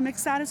is from a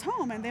mixed status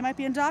home and they might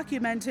be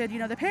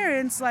undocumented, the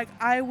parents,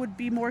 I would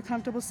be more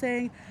comfortable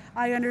saying,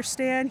 I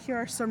understand, here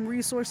are some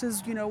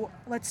resources,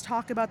 let's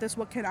talk about this.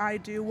 What can I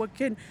do? What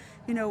can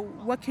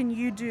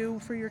you do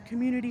for your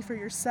community, for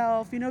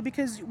yourself?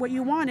 Because what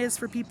you want is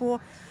for people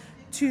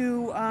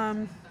to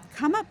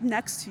come up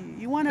next to you.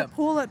 You want to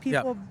pull up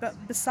people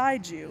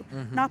beside you,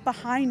 not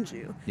behind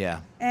you.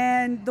 Yeah.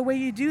 And the way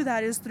you do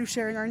that is through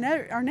sharing our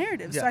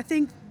narrative. So I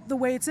think the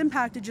way it's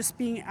impacted just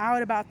being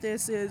out about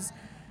this is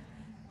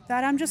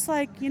that I'm just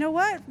like, you know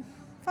what?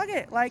 Fuck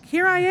it.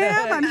 Here I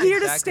am. I'm here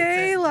to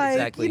stay.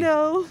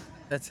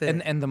 That's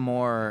it. And the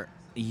more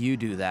you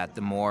do that, the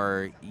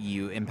more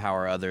you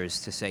empower others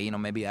to say,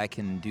 maybe I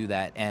can do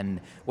that. And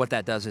what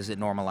that does is it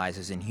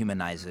normalizes and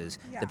humanizes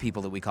the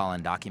people that we call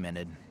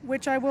undocumented.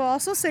 Which I will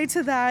also say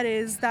to that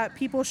is that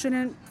people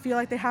shouldn't feel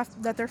like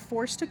that they're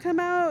forced to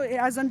come out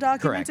as undocumented.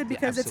 Correct.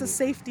 Because it's a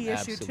safety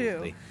issue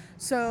Absolutely. too.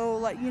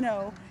 So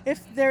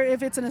if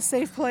it's in a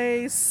safe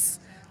place,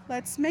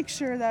 let's make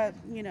sure that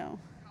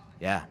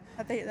Yeah.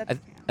 that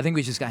I think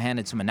we just got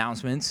handed some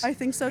announcements. I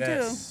think so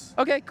Yes.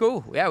 Okay,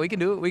 cool. Yeah, we can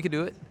do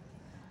it.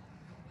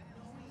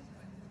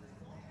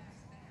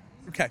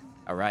 Okay.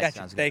 All right, Gotcha.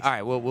 sounds good. Thank All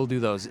right, we'll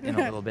do those in a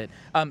little bit.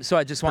 So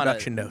I just want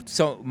Production notes.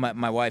 So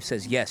my wife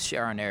says yes,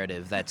 share our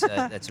narrative. That's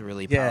a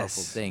really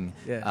powerful thing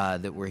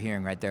that we're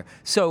hearing right there.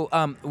 So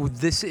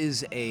this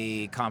is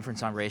a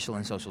conference on racial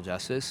and social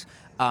justice.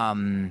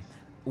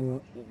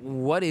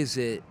 What is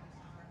it?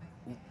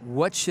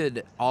 What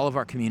should all of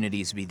our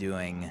communities be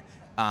doing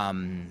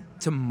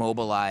to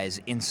mobilize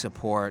in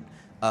support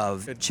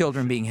of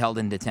children being held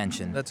in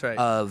detention? That's right.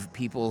 Of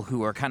people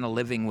who are kind of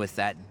living with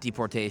that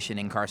deportation,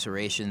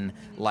 incarceration,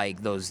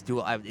 like those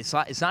dual. It's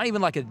not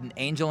even like an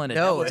angel and a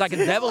devil. It's like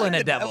a devil and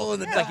a devil.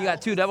 It's like you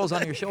got two devils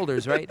on your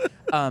shoulders, right?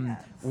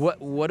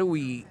 What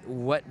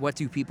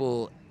do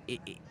people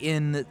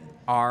in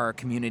our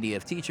community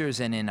of teachers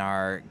and in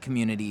our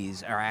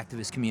communities, our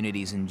activist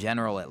communities in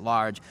general at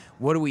large,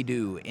 what do we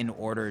do in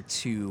order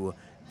to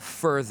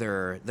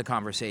further the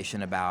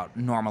conversation about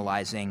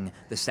normalizing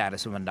the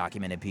status of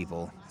undocumented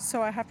people?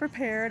 So I have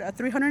prepared a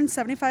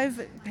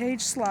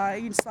 375-page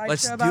slideshow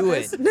Let's about do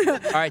this.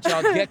 it. All right,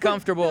 y'all, get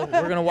comfortable.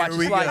 We're going to watch a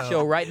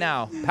slideshow right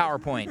now.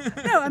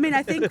 PowerPoint. No, I mean,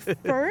 I think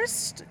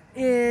first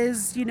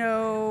is,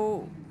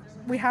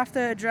 we have to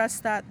address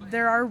that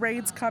there are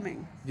raids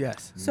coming.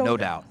 Yes. So, No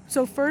doubt.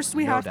 So first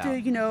we No have doubt.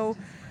 to,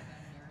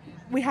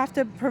 we have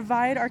to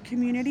provide our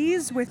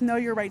communities with know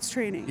your rights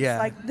training. Yeah.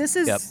 Like this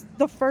is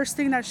the first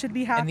thing that should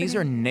be happening. And these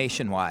are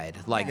nationwide.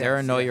 Like there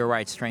are know your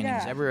rights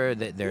trainings everywhere.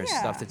 There's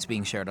stuff that's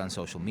being shared on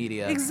social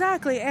media.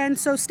 Exactly. And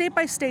so state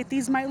by state,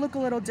 these might look a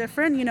little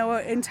different. You know,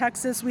 in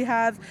Texas, we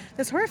have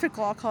this horrific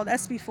law called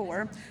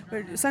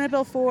SB4, Senate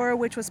Bill 4,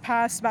 which was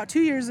passed about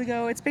 2 years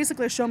ago. It's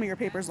basically a show me your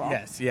papers law.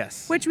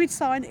 Yes. Which we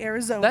saw in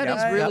Arizona. That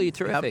is really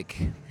terrific.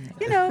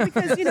 You know,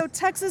 because, you know,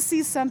 Texas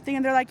sees something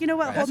and they're like, you know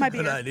what, hold my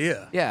beer. That's a good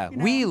idea. Yeah, You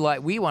know?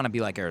 we want to be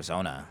like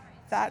Arizona.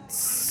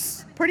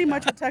 That's pretty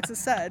much what Texas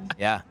said.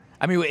 Yeah.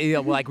 I mean,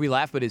 we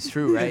laugh, but it's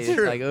true, right? It's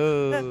true. Like,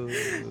 oh.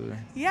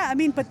 Yeah, I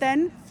mean, but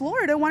then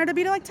Florida wanted to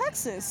be like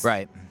Texas.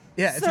 Right.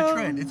 Yeah, it's So, a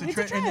trend. It's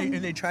a trend.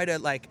 And they try to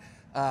like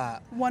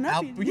One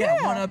up.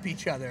 one up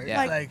each other.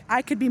 Yeah. Like,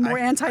 I could be more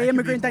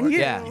anti-immigrant than you.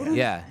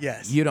 Yeah.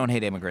 Yes. You don't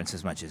hate immigrants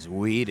as much as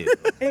we do.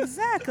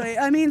 Exactly.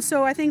 I mean,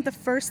 so I think the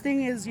first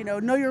thing is, you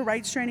know your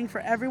rights training for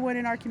everyone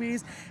in our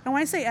communities. And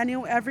when I say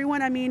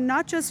everyone, I mean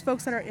not just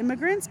folks that are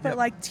immigrants, but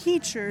like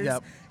teachers,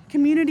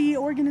 community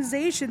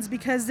organizations,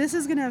 because this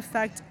is going to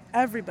affect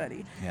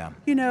everybody. Yeah.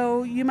 You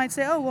know, you might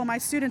say, oh, well, my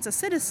student's a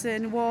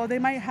citizen. Well, they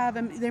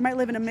might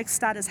live in a mixed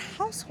status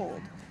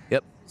household.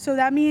 Yep. So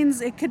that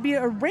means it could be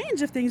a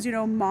range of things. You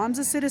know, mom's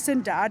a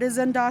citizen, dad is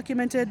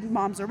undocumented,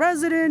 mom's a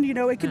resident. You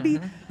know, it could be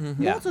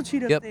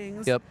multitude of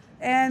things. Yep.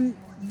 And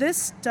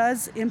this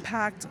does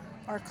impact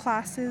our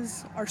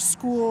classes, our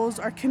schools,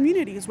 our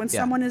communities when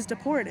someone is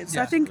deported.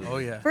 So I think,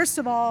 first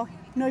of all,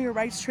 know your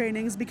rights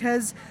trainings,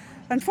 because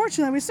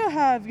unfortunately we still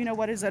have,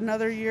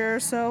 another year or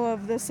so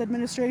of this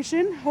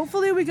administration.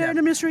 Hopefully we get an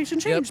administration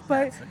change,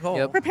 but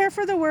prepare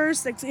for the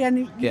worst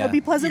and you'll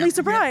be pleasantly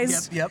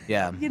surprised.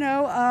 Yeah. You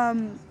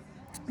know,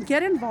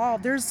 get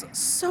involved. There's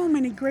so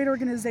many great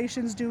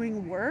organizations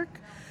doing work.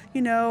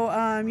 You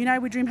know,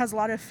 United We Dream has a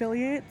lot of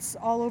affiliates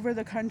all over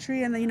the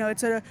country, and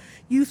it's a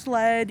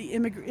youth-led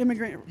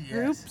immigrant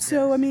group.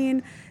 So I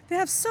mean, they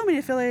have so many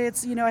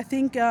affiliates. You know, I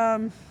think I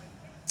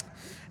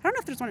don't know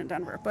if there's one in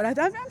Denver, but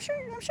I'm sure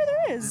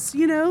there is.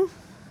 You know.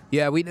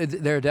 Yeah,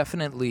 there are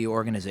definitely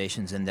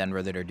organizations in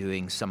Denver that are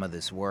doing some of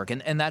this work,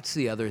 and that's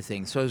the other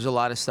thing. So there's a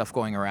lot of stuff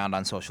going around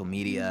on social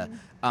media.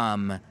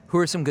 Who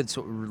are some good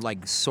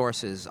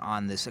sources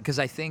on this? Because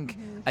I think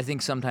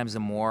sometimes the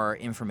more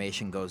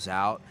information goes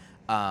out,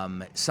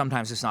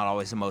 sometimes it's not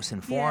always the most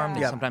informed.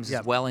 And sometimes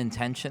it's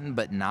well-intentioned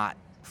but not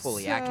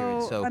fully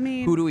accurate. So I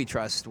mean, who do we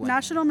trust?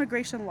 National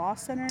Immigration Law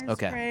Center is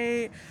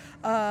great.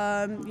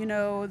 The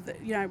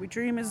United We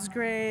Dream is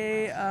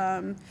great.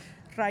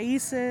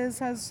 Raices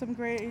has some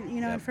great,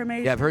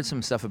 information. Yeah, I've heard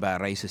some stuff about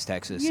Raices,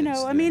 Texas.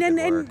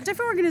 And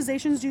different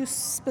organizations do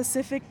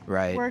specific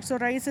work. So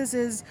Raices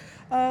is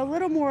a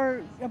little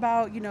more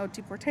about,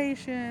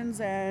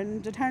 deportations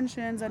and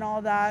detentions and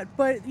all that.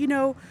 But,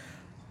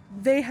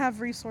 they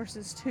have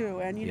resources too.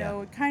 And,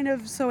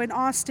 so in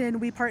Austin,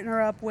 we partner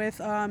up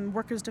with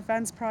Workers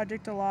Defense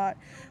Project a lot,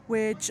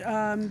 which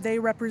they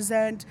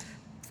represent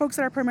folks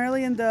that are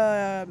primarily in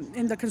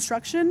the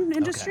construction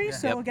industry,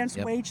 against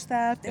wage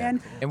theft,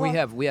 and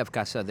we have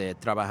Casa de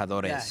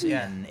Trabajadores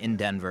in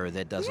Denver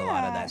that does a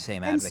lot of that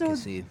same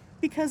advocacy. So,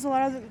 because a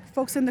lot of the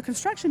folks in the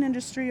construction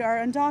industry are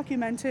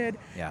undocumented,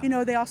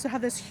 they also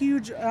have this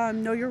huge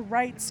know your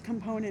rights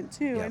component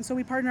too, and so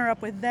we partner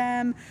up with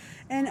them,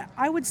 and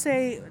I would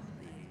say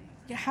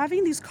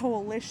having these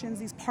coalitions,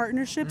 these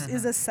partnerships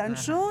is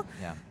essential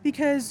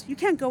because you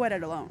can't go at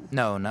it alone.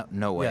 No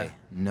way.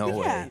 No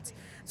way. Can't.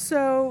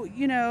 So,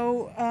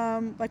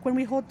 like when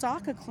we hold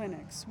DACA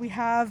clinics, we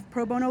have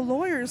pro bono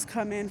lawyers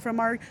come in from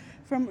our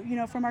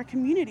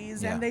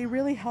communities, and they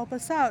really help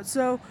us out.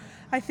 So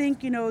I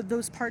think,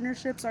 those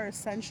partnerships are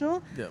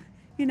essential.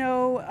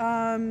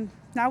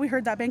 Now we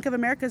heard that Bank of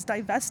America is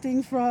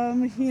divesting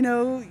from,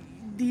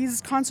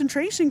 these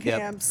concentration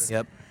camps.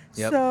 Yep.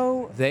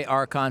 So they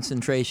are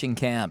concentration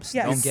camps.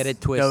 Yes. Don't get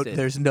it twisted. No,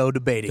 there's no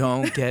debating.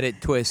 Don't get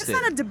it twisted.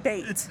 It's not a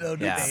debate. It's no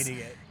debating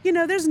it.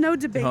 There's no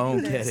debate Don't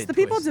in this. get it The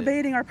people twisted.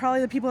 debating are probably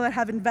the people that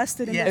have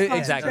invested in this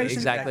concentration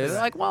Exactly. camps.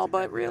 They're like, well,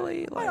 but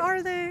really, But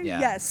are they? Yeah.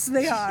 Yes,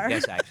 they are.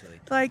 Yes, actually.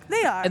 Like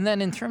they are. And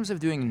then in terms of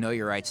doing know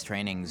your rights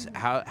trainings,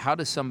 how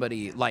does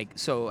somebody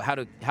how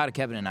do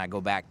Kevin and I go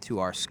back to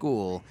our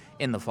school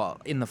in the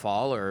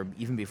fall or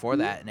even before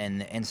that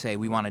and say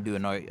we want to do a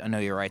know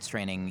your rights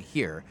training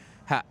here?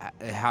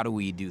 How do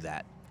we do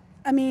that?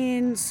 I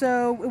mean,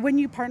 so when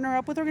you partner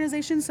up with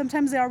organizations,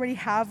 sometimes they already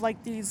have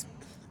like these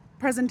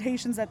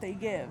presentations that they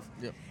give.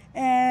 Yep.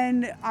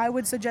 And I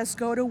would suggest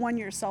go to one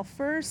yourself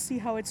first, see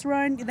how it's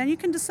run. Then you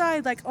can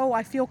decide like, oh,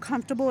 I feel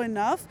comfortable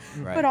enough,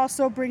 but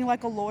also bring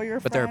like a lawyer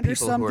But there are friend or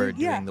people something. who are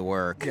doing the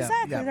work.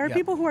 Exactly. There are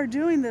people who are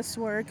doing this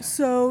work.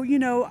 So,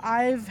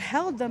 I've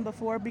held them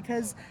before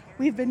because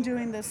we've been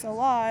doing this a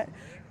lot.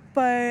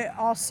 But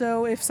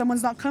also if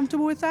someone's not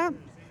comfortable with that,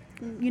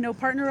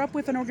 partner up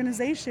with an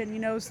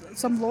organization.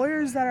 Some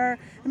lawyers that are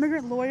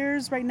immigrant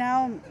lawyers right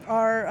now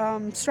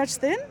are stretched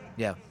thin.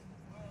 Yeah.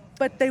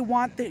 But they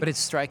want the But it's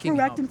striking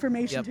correct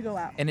information to go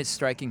out. And it's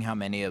striking how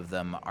many of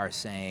them are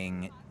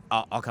saying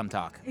I'll come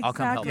talk. I'll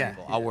come help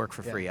Exactly. people. I'll work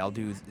for free. I'll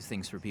do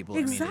things for people. I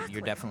mean, Exactly.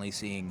 you're definitely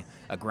seeing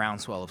a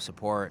groundswell of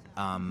support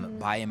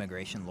by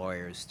immigration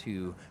lawyers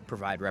to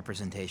provide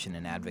representation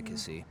and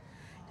advocacy.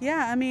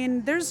 Yeah, I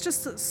mean, there's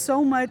just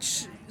so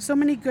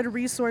many good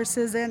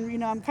resources,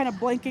 and I'm kind of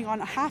blanking on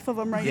half of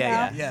them right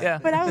now. Yeah.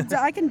 But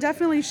I can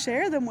definitely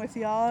share them with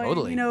y'all.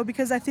 Totally.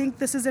 Because I think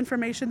this is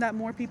information that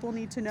more people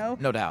need to know.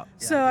 No doubt.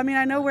 So I mean,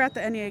 I know we're at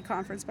the NEA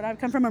conference, but I've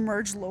come from a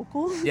merged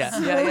local.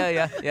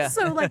 Yeah.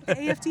 So like the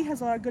AFT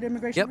has a lot of good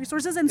immigration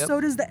resources, and so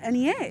does the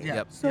NEA.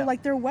 Yep. So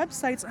like their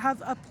websites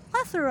have a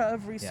plethora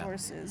of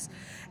resources.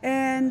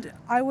 And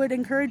I would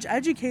encourage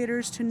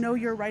educators to know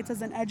your rights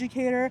as an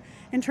educator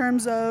in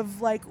terms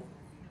of like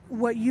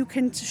what you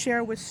can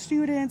share with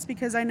students,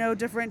 because I know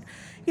different,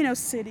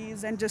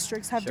 cities and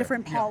districts have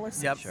different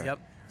policies. Yep.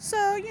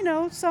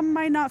 So, some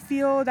might not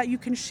feel that you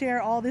can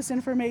share all this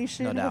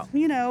information, No doubt.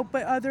 with,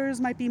 but others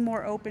might be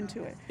more open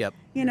to it. Yep.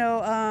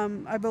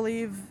 I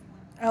believe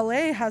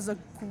LA has a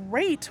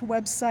great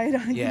website.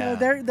 Yeah.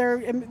 Their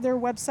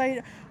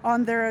website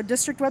on their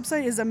district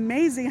website is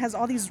amazing. It has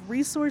all these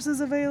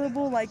resources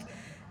available. Like,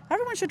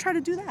 everyone should try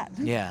to do that.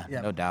 Yeah.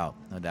 Yep. No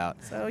doubt.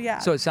 So yeah.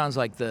 So it sounds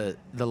like the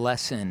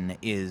lesson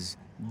is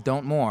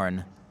don't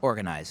mourn,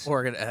 organize.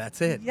 That's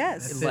it.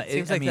 Yes. That's it.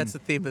 Seems like that's the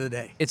theme of the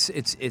day.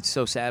 It's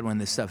so sad when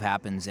this stuff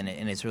happens, and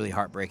it's really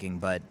heartbreaking.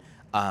 But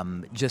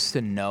just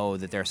to know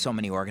that there are so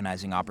many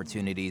organizing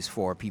opportunities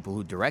for people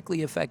who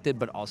directly affected,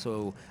 but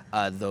also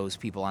those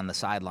people on the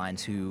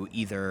sidelines who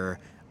either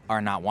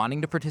are not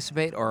wanting to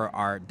participate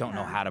or don't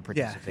know how to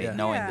participate,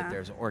 knowing that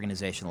there's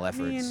organizational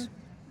efforts.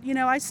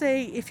 I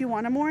say if you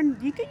want to mourn,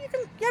 you can.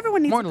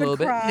 Everyone needs Mourn a a good little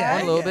bit. cry.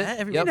 Mourn a little bit.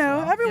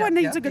 Everyone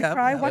needs a good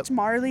cry. Watch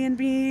Marley and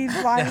Me,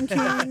 Lion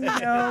King,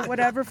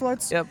 whatever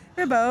floats your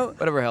boat.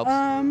 Whatever helps.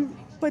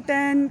 But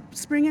then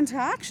spring into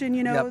action,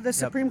 the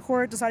Supreme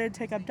Court decided to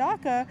take up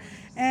DACA,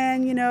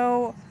 and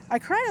I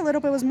cried a little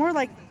bit. It was more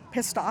like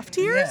pissed off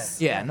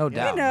tears. Yeah, no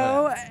doubt.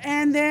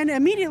 And then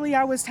immediately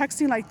I was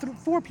texting like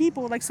 4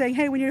 people, like saying,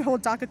 hey, we need to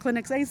hold DACA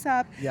clinics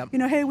ASAP.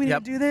 Hey, we need to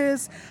do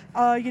this.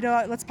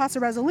 Let's pass a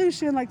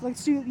resolution. Like,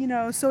 let's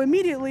do, so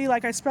immediately,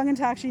 like, I sprung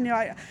into action.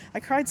 I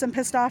cried some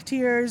pissed off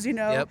tears,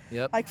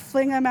 like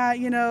fling them at,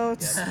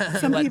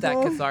 some Let people.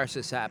 that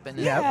catharsis happen.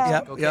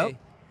 Yeah.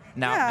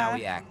 Now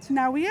we act.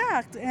 Now we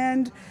act.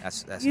 And,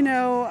 That's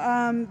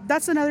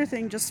that's another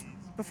thing. Just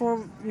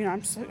before,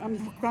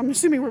 I'm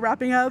assuming we're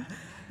wrapping up.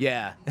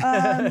 Yeah.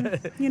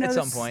 At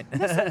some point.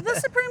 the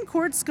Supreme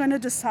Court's going to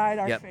decide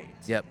our fate.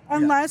 Yep.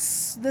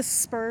 Unless this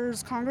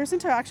spurs Congress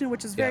into action,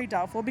 which is very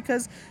doubtful,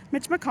 because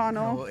Mitch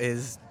McConnell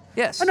is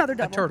another a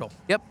devil. turtle.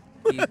 Yep.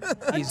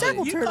 He's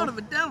devil You turtle. called him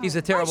a devil. He's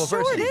a terrible I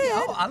sure person. did.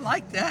 Oh, I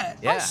like that.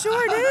 Yeah. I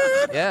sure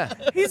did. Yeah.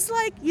 He's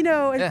like, a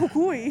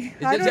kukui.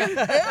 I don't He's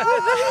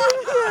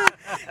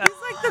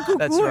like the kukui.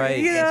 That's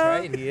right. That's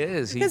That's right. He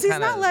is. Because he's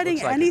not letting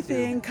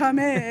anything come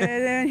in,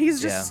 and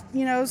he's just,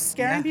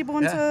 scaring people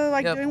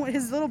into doing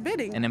his little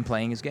bidding. And then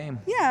playing his game.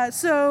 Yeah,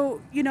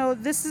 so,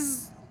 this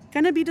is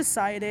going to be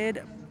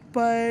decided,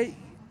 but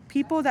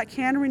people that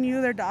can renew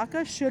their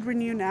DACA should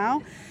renew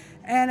now.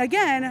 And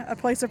again, a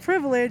place of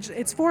privilege,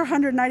 it's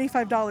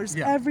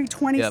 $495 every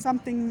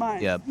 20-something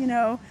month. Yep.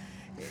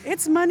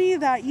 It's money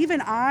that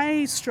even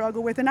I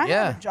struggle with, and I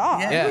have a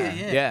job.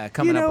 Yeah.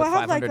 Coming up with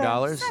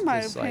 $500.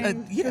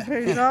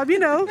 Semi-paid job,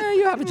 Yeah,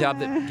 you have a job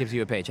that gives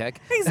you a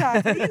paycheck.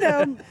 Exactly,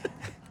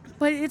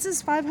 But it's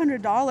just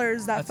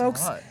 $500 that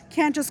folks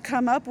can't just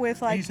come up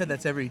with. Like, you said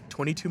that's every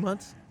 22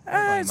 months?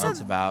 Our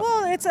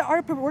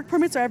work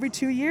permits are every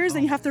 2 years,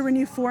 and you have to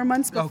renew 4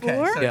 months before.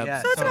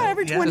 Okay, so it's about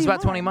every 20 months. It's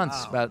about 20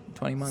 months. About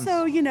 20 months.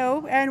 So,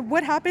 and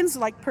what happens,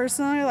 like,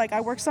 personally, like, I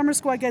work summer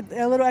school, I get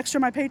a little extra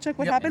in my paycheck.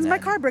 What happens? My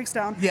car breaks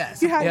down.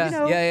 Yes. You have,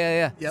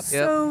 Yep.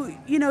 So,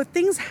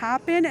 things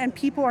happen, and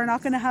people are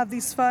not going to have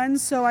these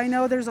funds. So I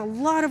know there's a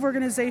lot of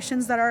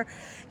organizations that are,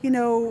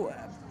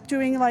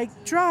 doing,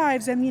 like,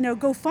 drives, and,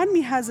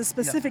 GoFundMe has a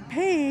specific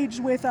page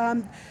with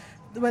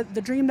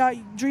the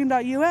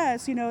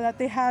dream.us, that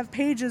they have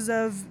pages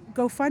of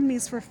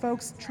GoFundMes for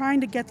folks trying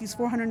to get these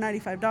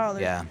 $495.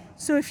 Yeah.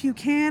 So if you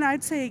can,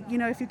 I'd say,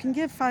 if you can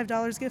give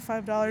 $5, give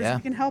 $5. Yeah.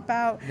 You can help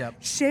out. Yep.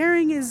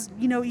 Sharing is,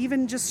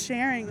 even just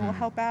sharing will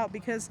help out,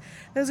 because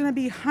there's going to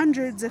be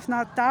hundreds, if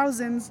not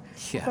thousands,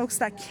 of folks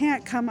that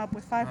can't come up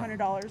with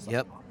 $500.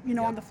 Yep.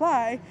 On the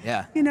fly.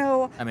 Yeah.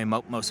 I mean,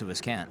 most of us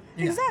can't.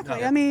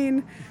 Exactly. I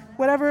mean,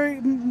 whatever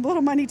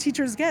little money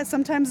teachers get,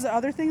 sometimes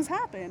other things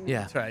happen.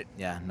 Yeah. That's right.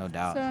 Yeah, no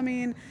doubt. So, I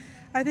mean,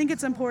 I think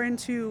it's important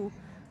to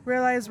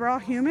realize we're all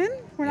human.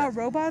 We're not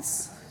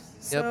robots.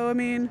 So, I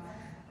mean,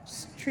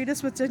 just treat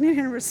us with dignity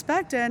and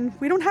respect, and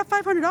we don't have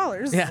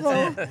 $500. Yeah.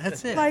 So,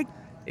 That's it. like,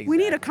 we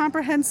need a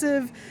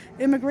comprehensive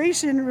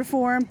immigration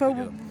reform,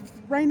 but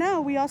right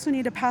now we also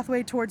need a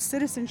pathway towards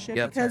citizenship,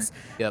 because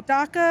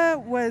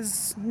DACA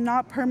was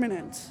not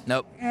permanent.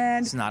 Nope.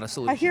 And it's not a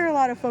solution. I hear a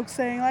lot of folks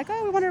saying, like,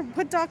 oh, we want to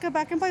put DACA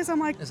back in place.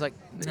 I'm like, it's like,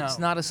 it's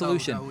not a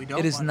solution. No, we don't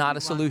it is want- not we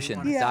a solution.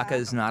 want DACA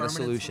is not a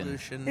permanent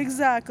solution.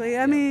 Exactly.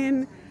 I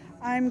mean,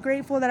 I'm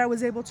grateful that I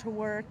was able to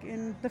work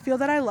in the field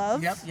that I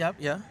love. Yep.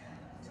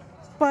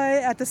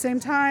 But at the same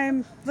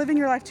time, living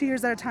your life 2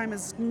 years at a time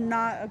is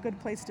not a good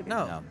place to be.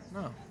 No.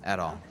 At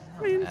all.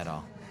 I mean, At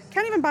all.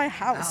 can't even buy a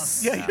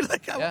house. Yeah, you're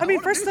like, I mean,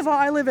 first of all,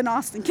 I live in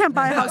Austin. Can't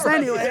buy a house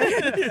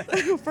anyway.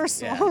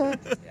 First of all.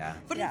 Yeah.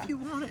 But Yeah.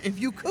 if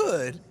you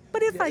could,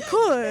 But if I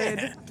could,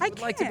 I I'd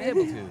can. like to be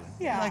able to.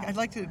 Yeah. like, I'd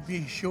like to be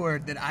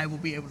assured that I will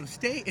be able to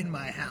stay in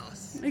my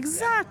house.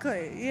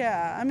 Exactly.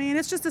 Yeah. I mean,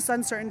 it's just this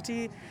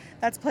uncertainty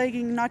that's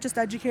plaguing not just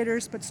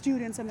educators but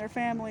students and their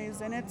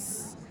families, and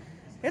it's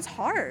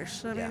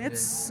harsh. I mean,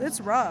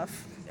 it's rough.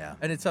 Yeah.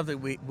 And it's something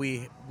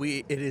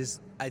it is,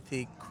 I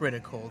think,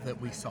 critical that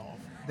we solve,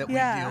 that we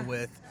Yeah. deal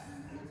with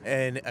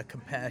in a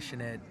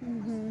compassionate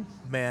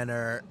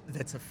manner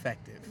that's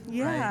effective.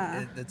 Yeah.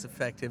 Right? That's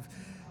effective.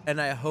 And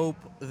I hope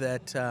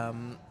that,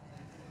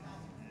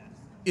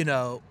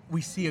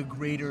 we see a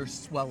greater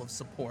swell of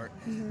support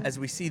as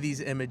we see these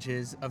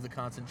images of the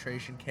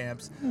concentration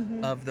camps,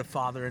 of the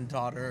father and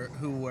daughter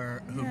who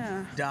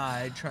Yeah.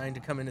 died trying to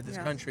come into this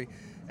Yeah. country,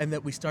 and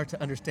that we start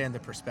to understand the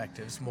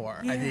perspectives more.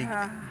 I think,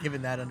 Yeah.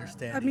 given that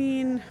understanding. I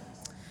mean,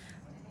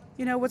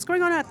 what's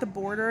going on at the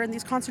border and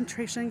these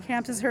concentration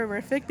camps is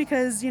horrific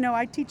because,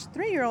 I teach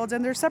 3-year-olds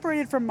and they're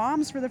separated from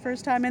moms for the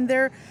first time and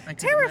they're I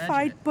can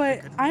terrified, imagine it.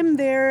 but I'm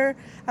there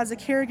as a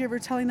caregiver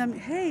telling them,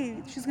 hey,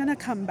 she's going to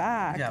come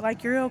back. Yeah.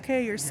 Like, you're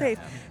okay, you're safe.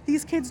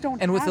 These kids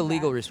don't And with have the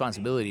legal that.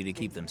 responsibility to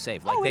keep them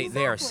safe. Like Oh,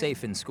 they are exactly.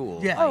 safe in school.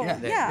 Yeah. Oh, Yeah.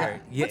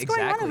 yeah. What's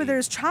going on over there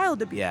is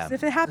child abuse. Yeah.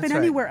 If it happened That's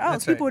right. anywhere else,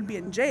 That's right. people would be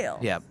in jail.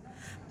 Yeah.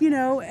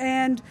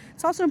 And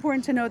it's also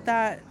important to note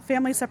that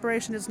family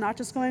separation is not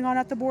just going on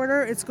at the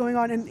border, it's going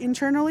on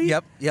internally.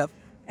 Yep.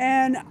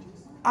 And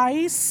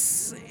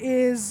ICE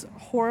is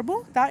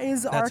horrible. That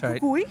is our That's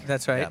right. cucuy.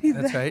 That's right. Yep.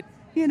 That's right.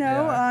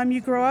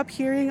 You grow up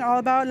hearing all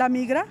about La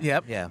Migra.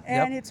 Yep. Yeah.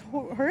 And it's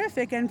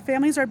horrific, and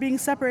families are being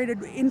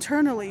separated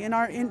internally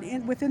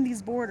within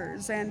these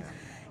borders. And,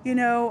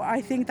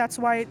 I think that's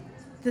why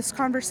this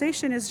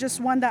conversation is just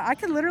one that I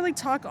could literally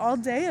talk all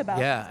day about.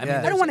 Yeah, I mean,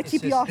 I don't want to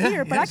keep you all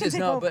here, but I It's can just, take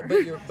no,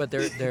 over. but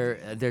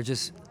they're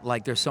just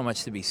like there's so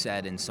much to be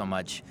said and so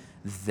much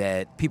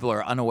that people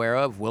are unaware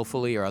of,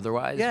 willfully or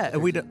otherwise. Yeah,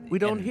 and we don't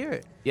and- hear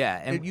it.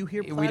 Yeah, and And you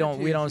hear we don't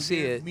platitudes, see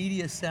you hear it.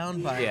 Media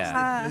sound bites Yeah.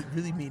 that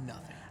really mean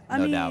nothing. I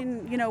No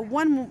mean, doubt.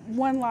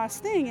 one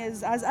last thing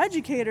is, as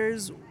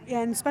educators,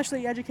 and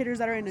especially educators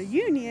that are in a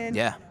union,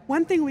 Yeah.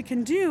 one thing we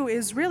can do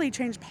is really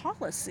change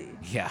policy.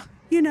 Yeah.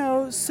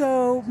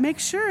 So make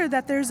sure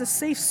that there's a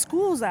Safe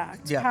Schools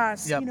Act Yep,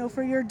 passed, yep.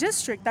 for your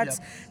district that's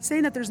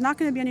saying that there's not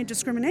going to be any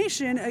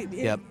discrimination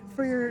Yep.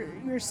 for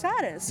your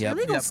status, Yep. your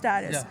legal Yep,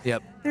 status. yep.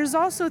 Yep. There's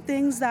also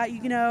things that,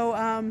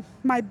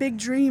 my big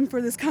dream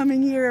for this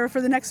coming year or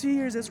for the next few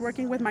years is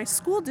working with my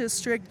school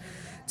district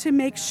to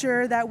make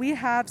sure that we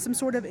have some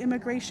sort of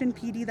immigration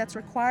PD that's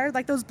required,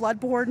 like those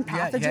bloodborne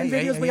pathogen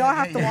videos we all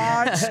have to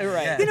watch.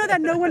 Right.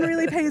 That no one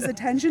really pays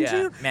attention Yeah.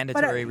 to.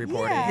 Mandatory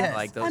reporting, yeah.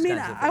 like those I mean,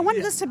 kinds of I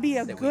wanted things this to be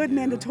a that we good do.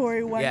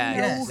 mandatory one. Yeah,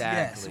 Yes,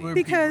 exactly. where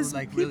Because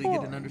people really people-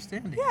 get an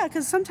understanding. Yeah,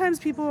 because sometimes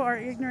people are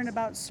ignorant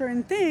about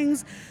certain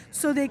things,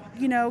 so they,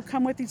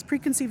 come with these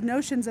preconceived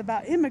notions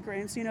about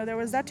immigrants. There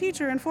was that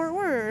teacher in Fort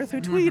Worth who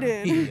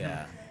tweeted.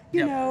 Yeah.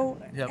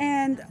 Yep.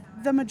 And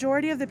the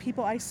majority of the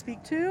people I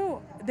speak to,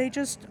 they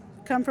just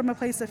come from a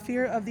place of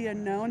fear of the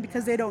unknown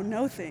because they don't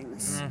know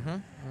things.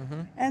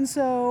 And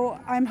so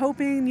I'm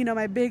hoping,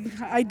 my big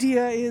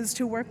idea is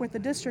to work with the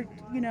district,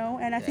 and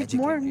I think educate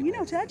more,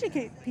 people. to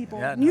educate people,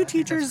 Yeah, no, new I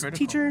think that's critical.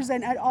 teachers,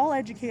 and all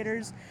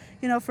educators,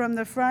 from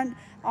the front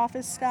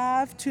office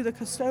staff to the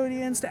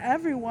custodians to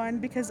everyone,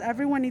 because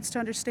everyone needs to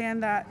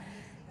understand that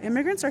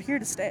immigrants are here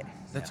to stay.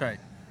 That's right.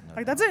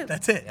 Like, that's it.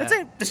 That's it. That's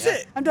it. That's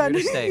it. I'm done.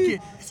 Here to stay.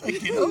 It's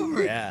like, get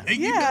over it. Yeah. Hey,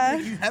 Yeah.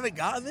 You haven't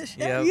gotten this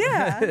yet?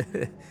 Yep.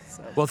 Yeah.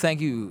 Well,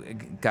 thank you,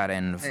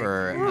 Karen,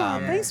 for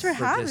thanks for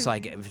having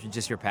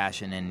just your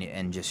passion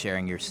and just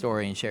sharing your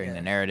story and sharing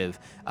the narrative.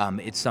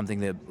 It's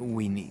something that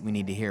we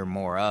need to hear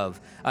more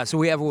of. So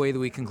we have a way that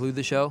we conclude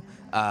the show.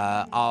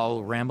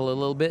 I'll ramble a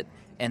little bit,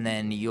 and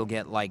then you'll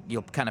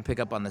kind of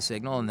pick up on the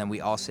signal, and then we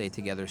all say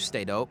together,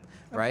 "Stay dope,"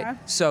 right? Okay.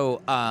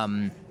 So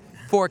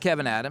for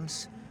Kevin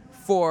Adams,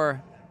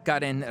 for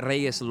Karen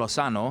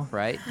Reyes-Lozano,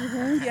 right?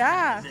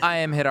 Yeah. I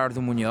am Gerardo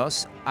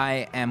Munoz.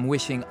 I am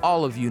wishing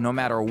all of you, no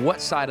matter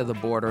what side of the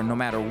border, no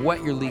matter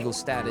what your legal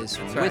status,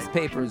 with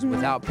papers,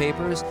 without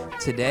papers,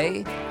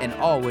 today and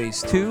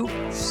always to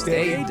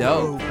stay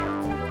dope.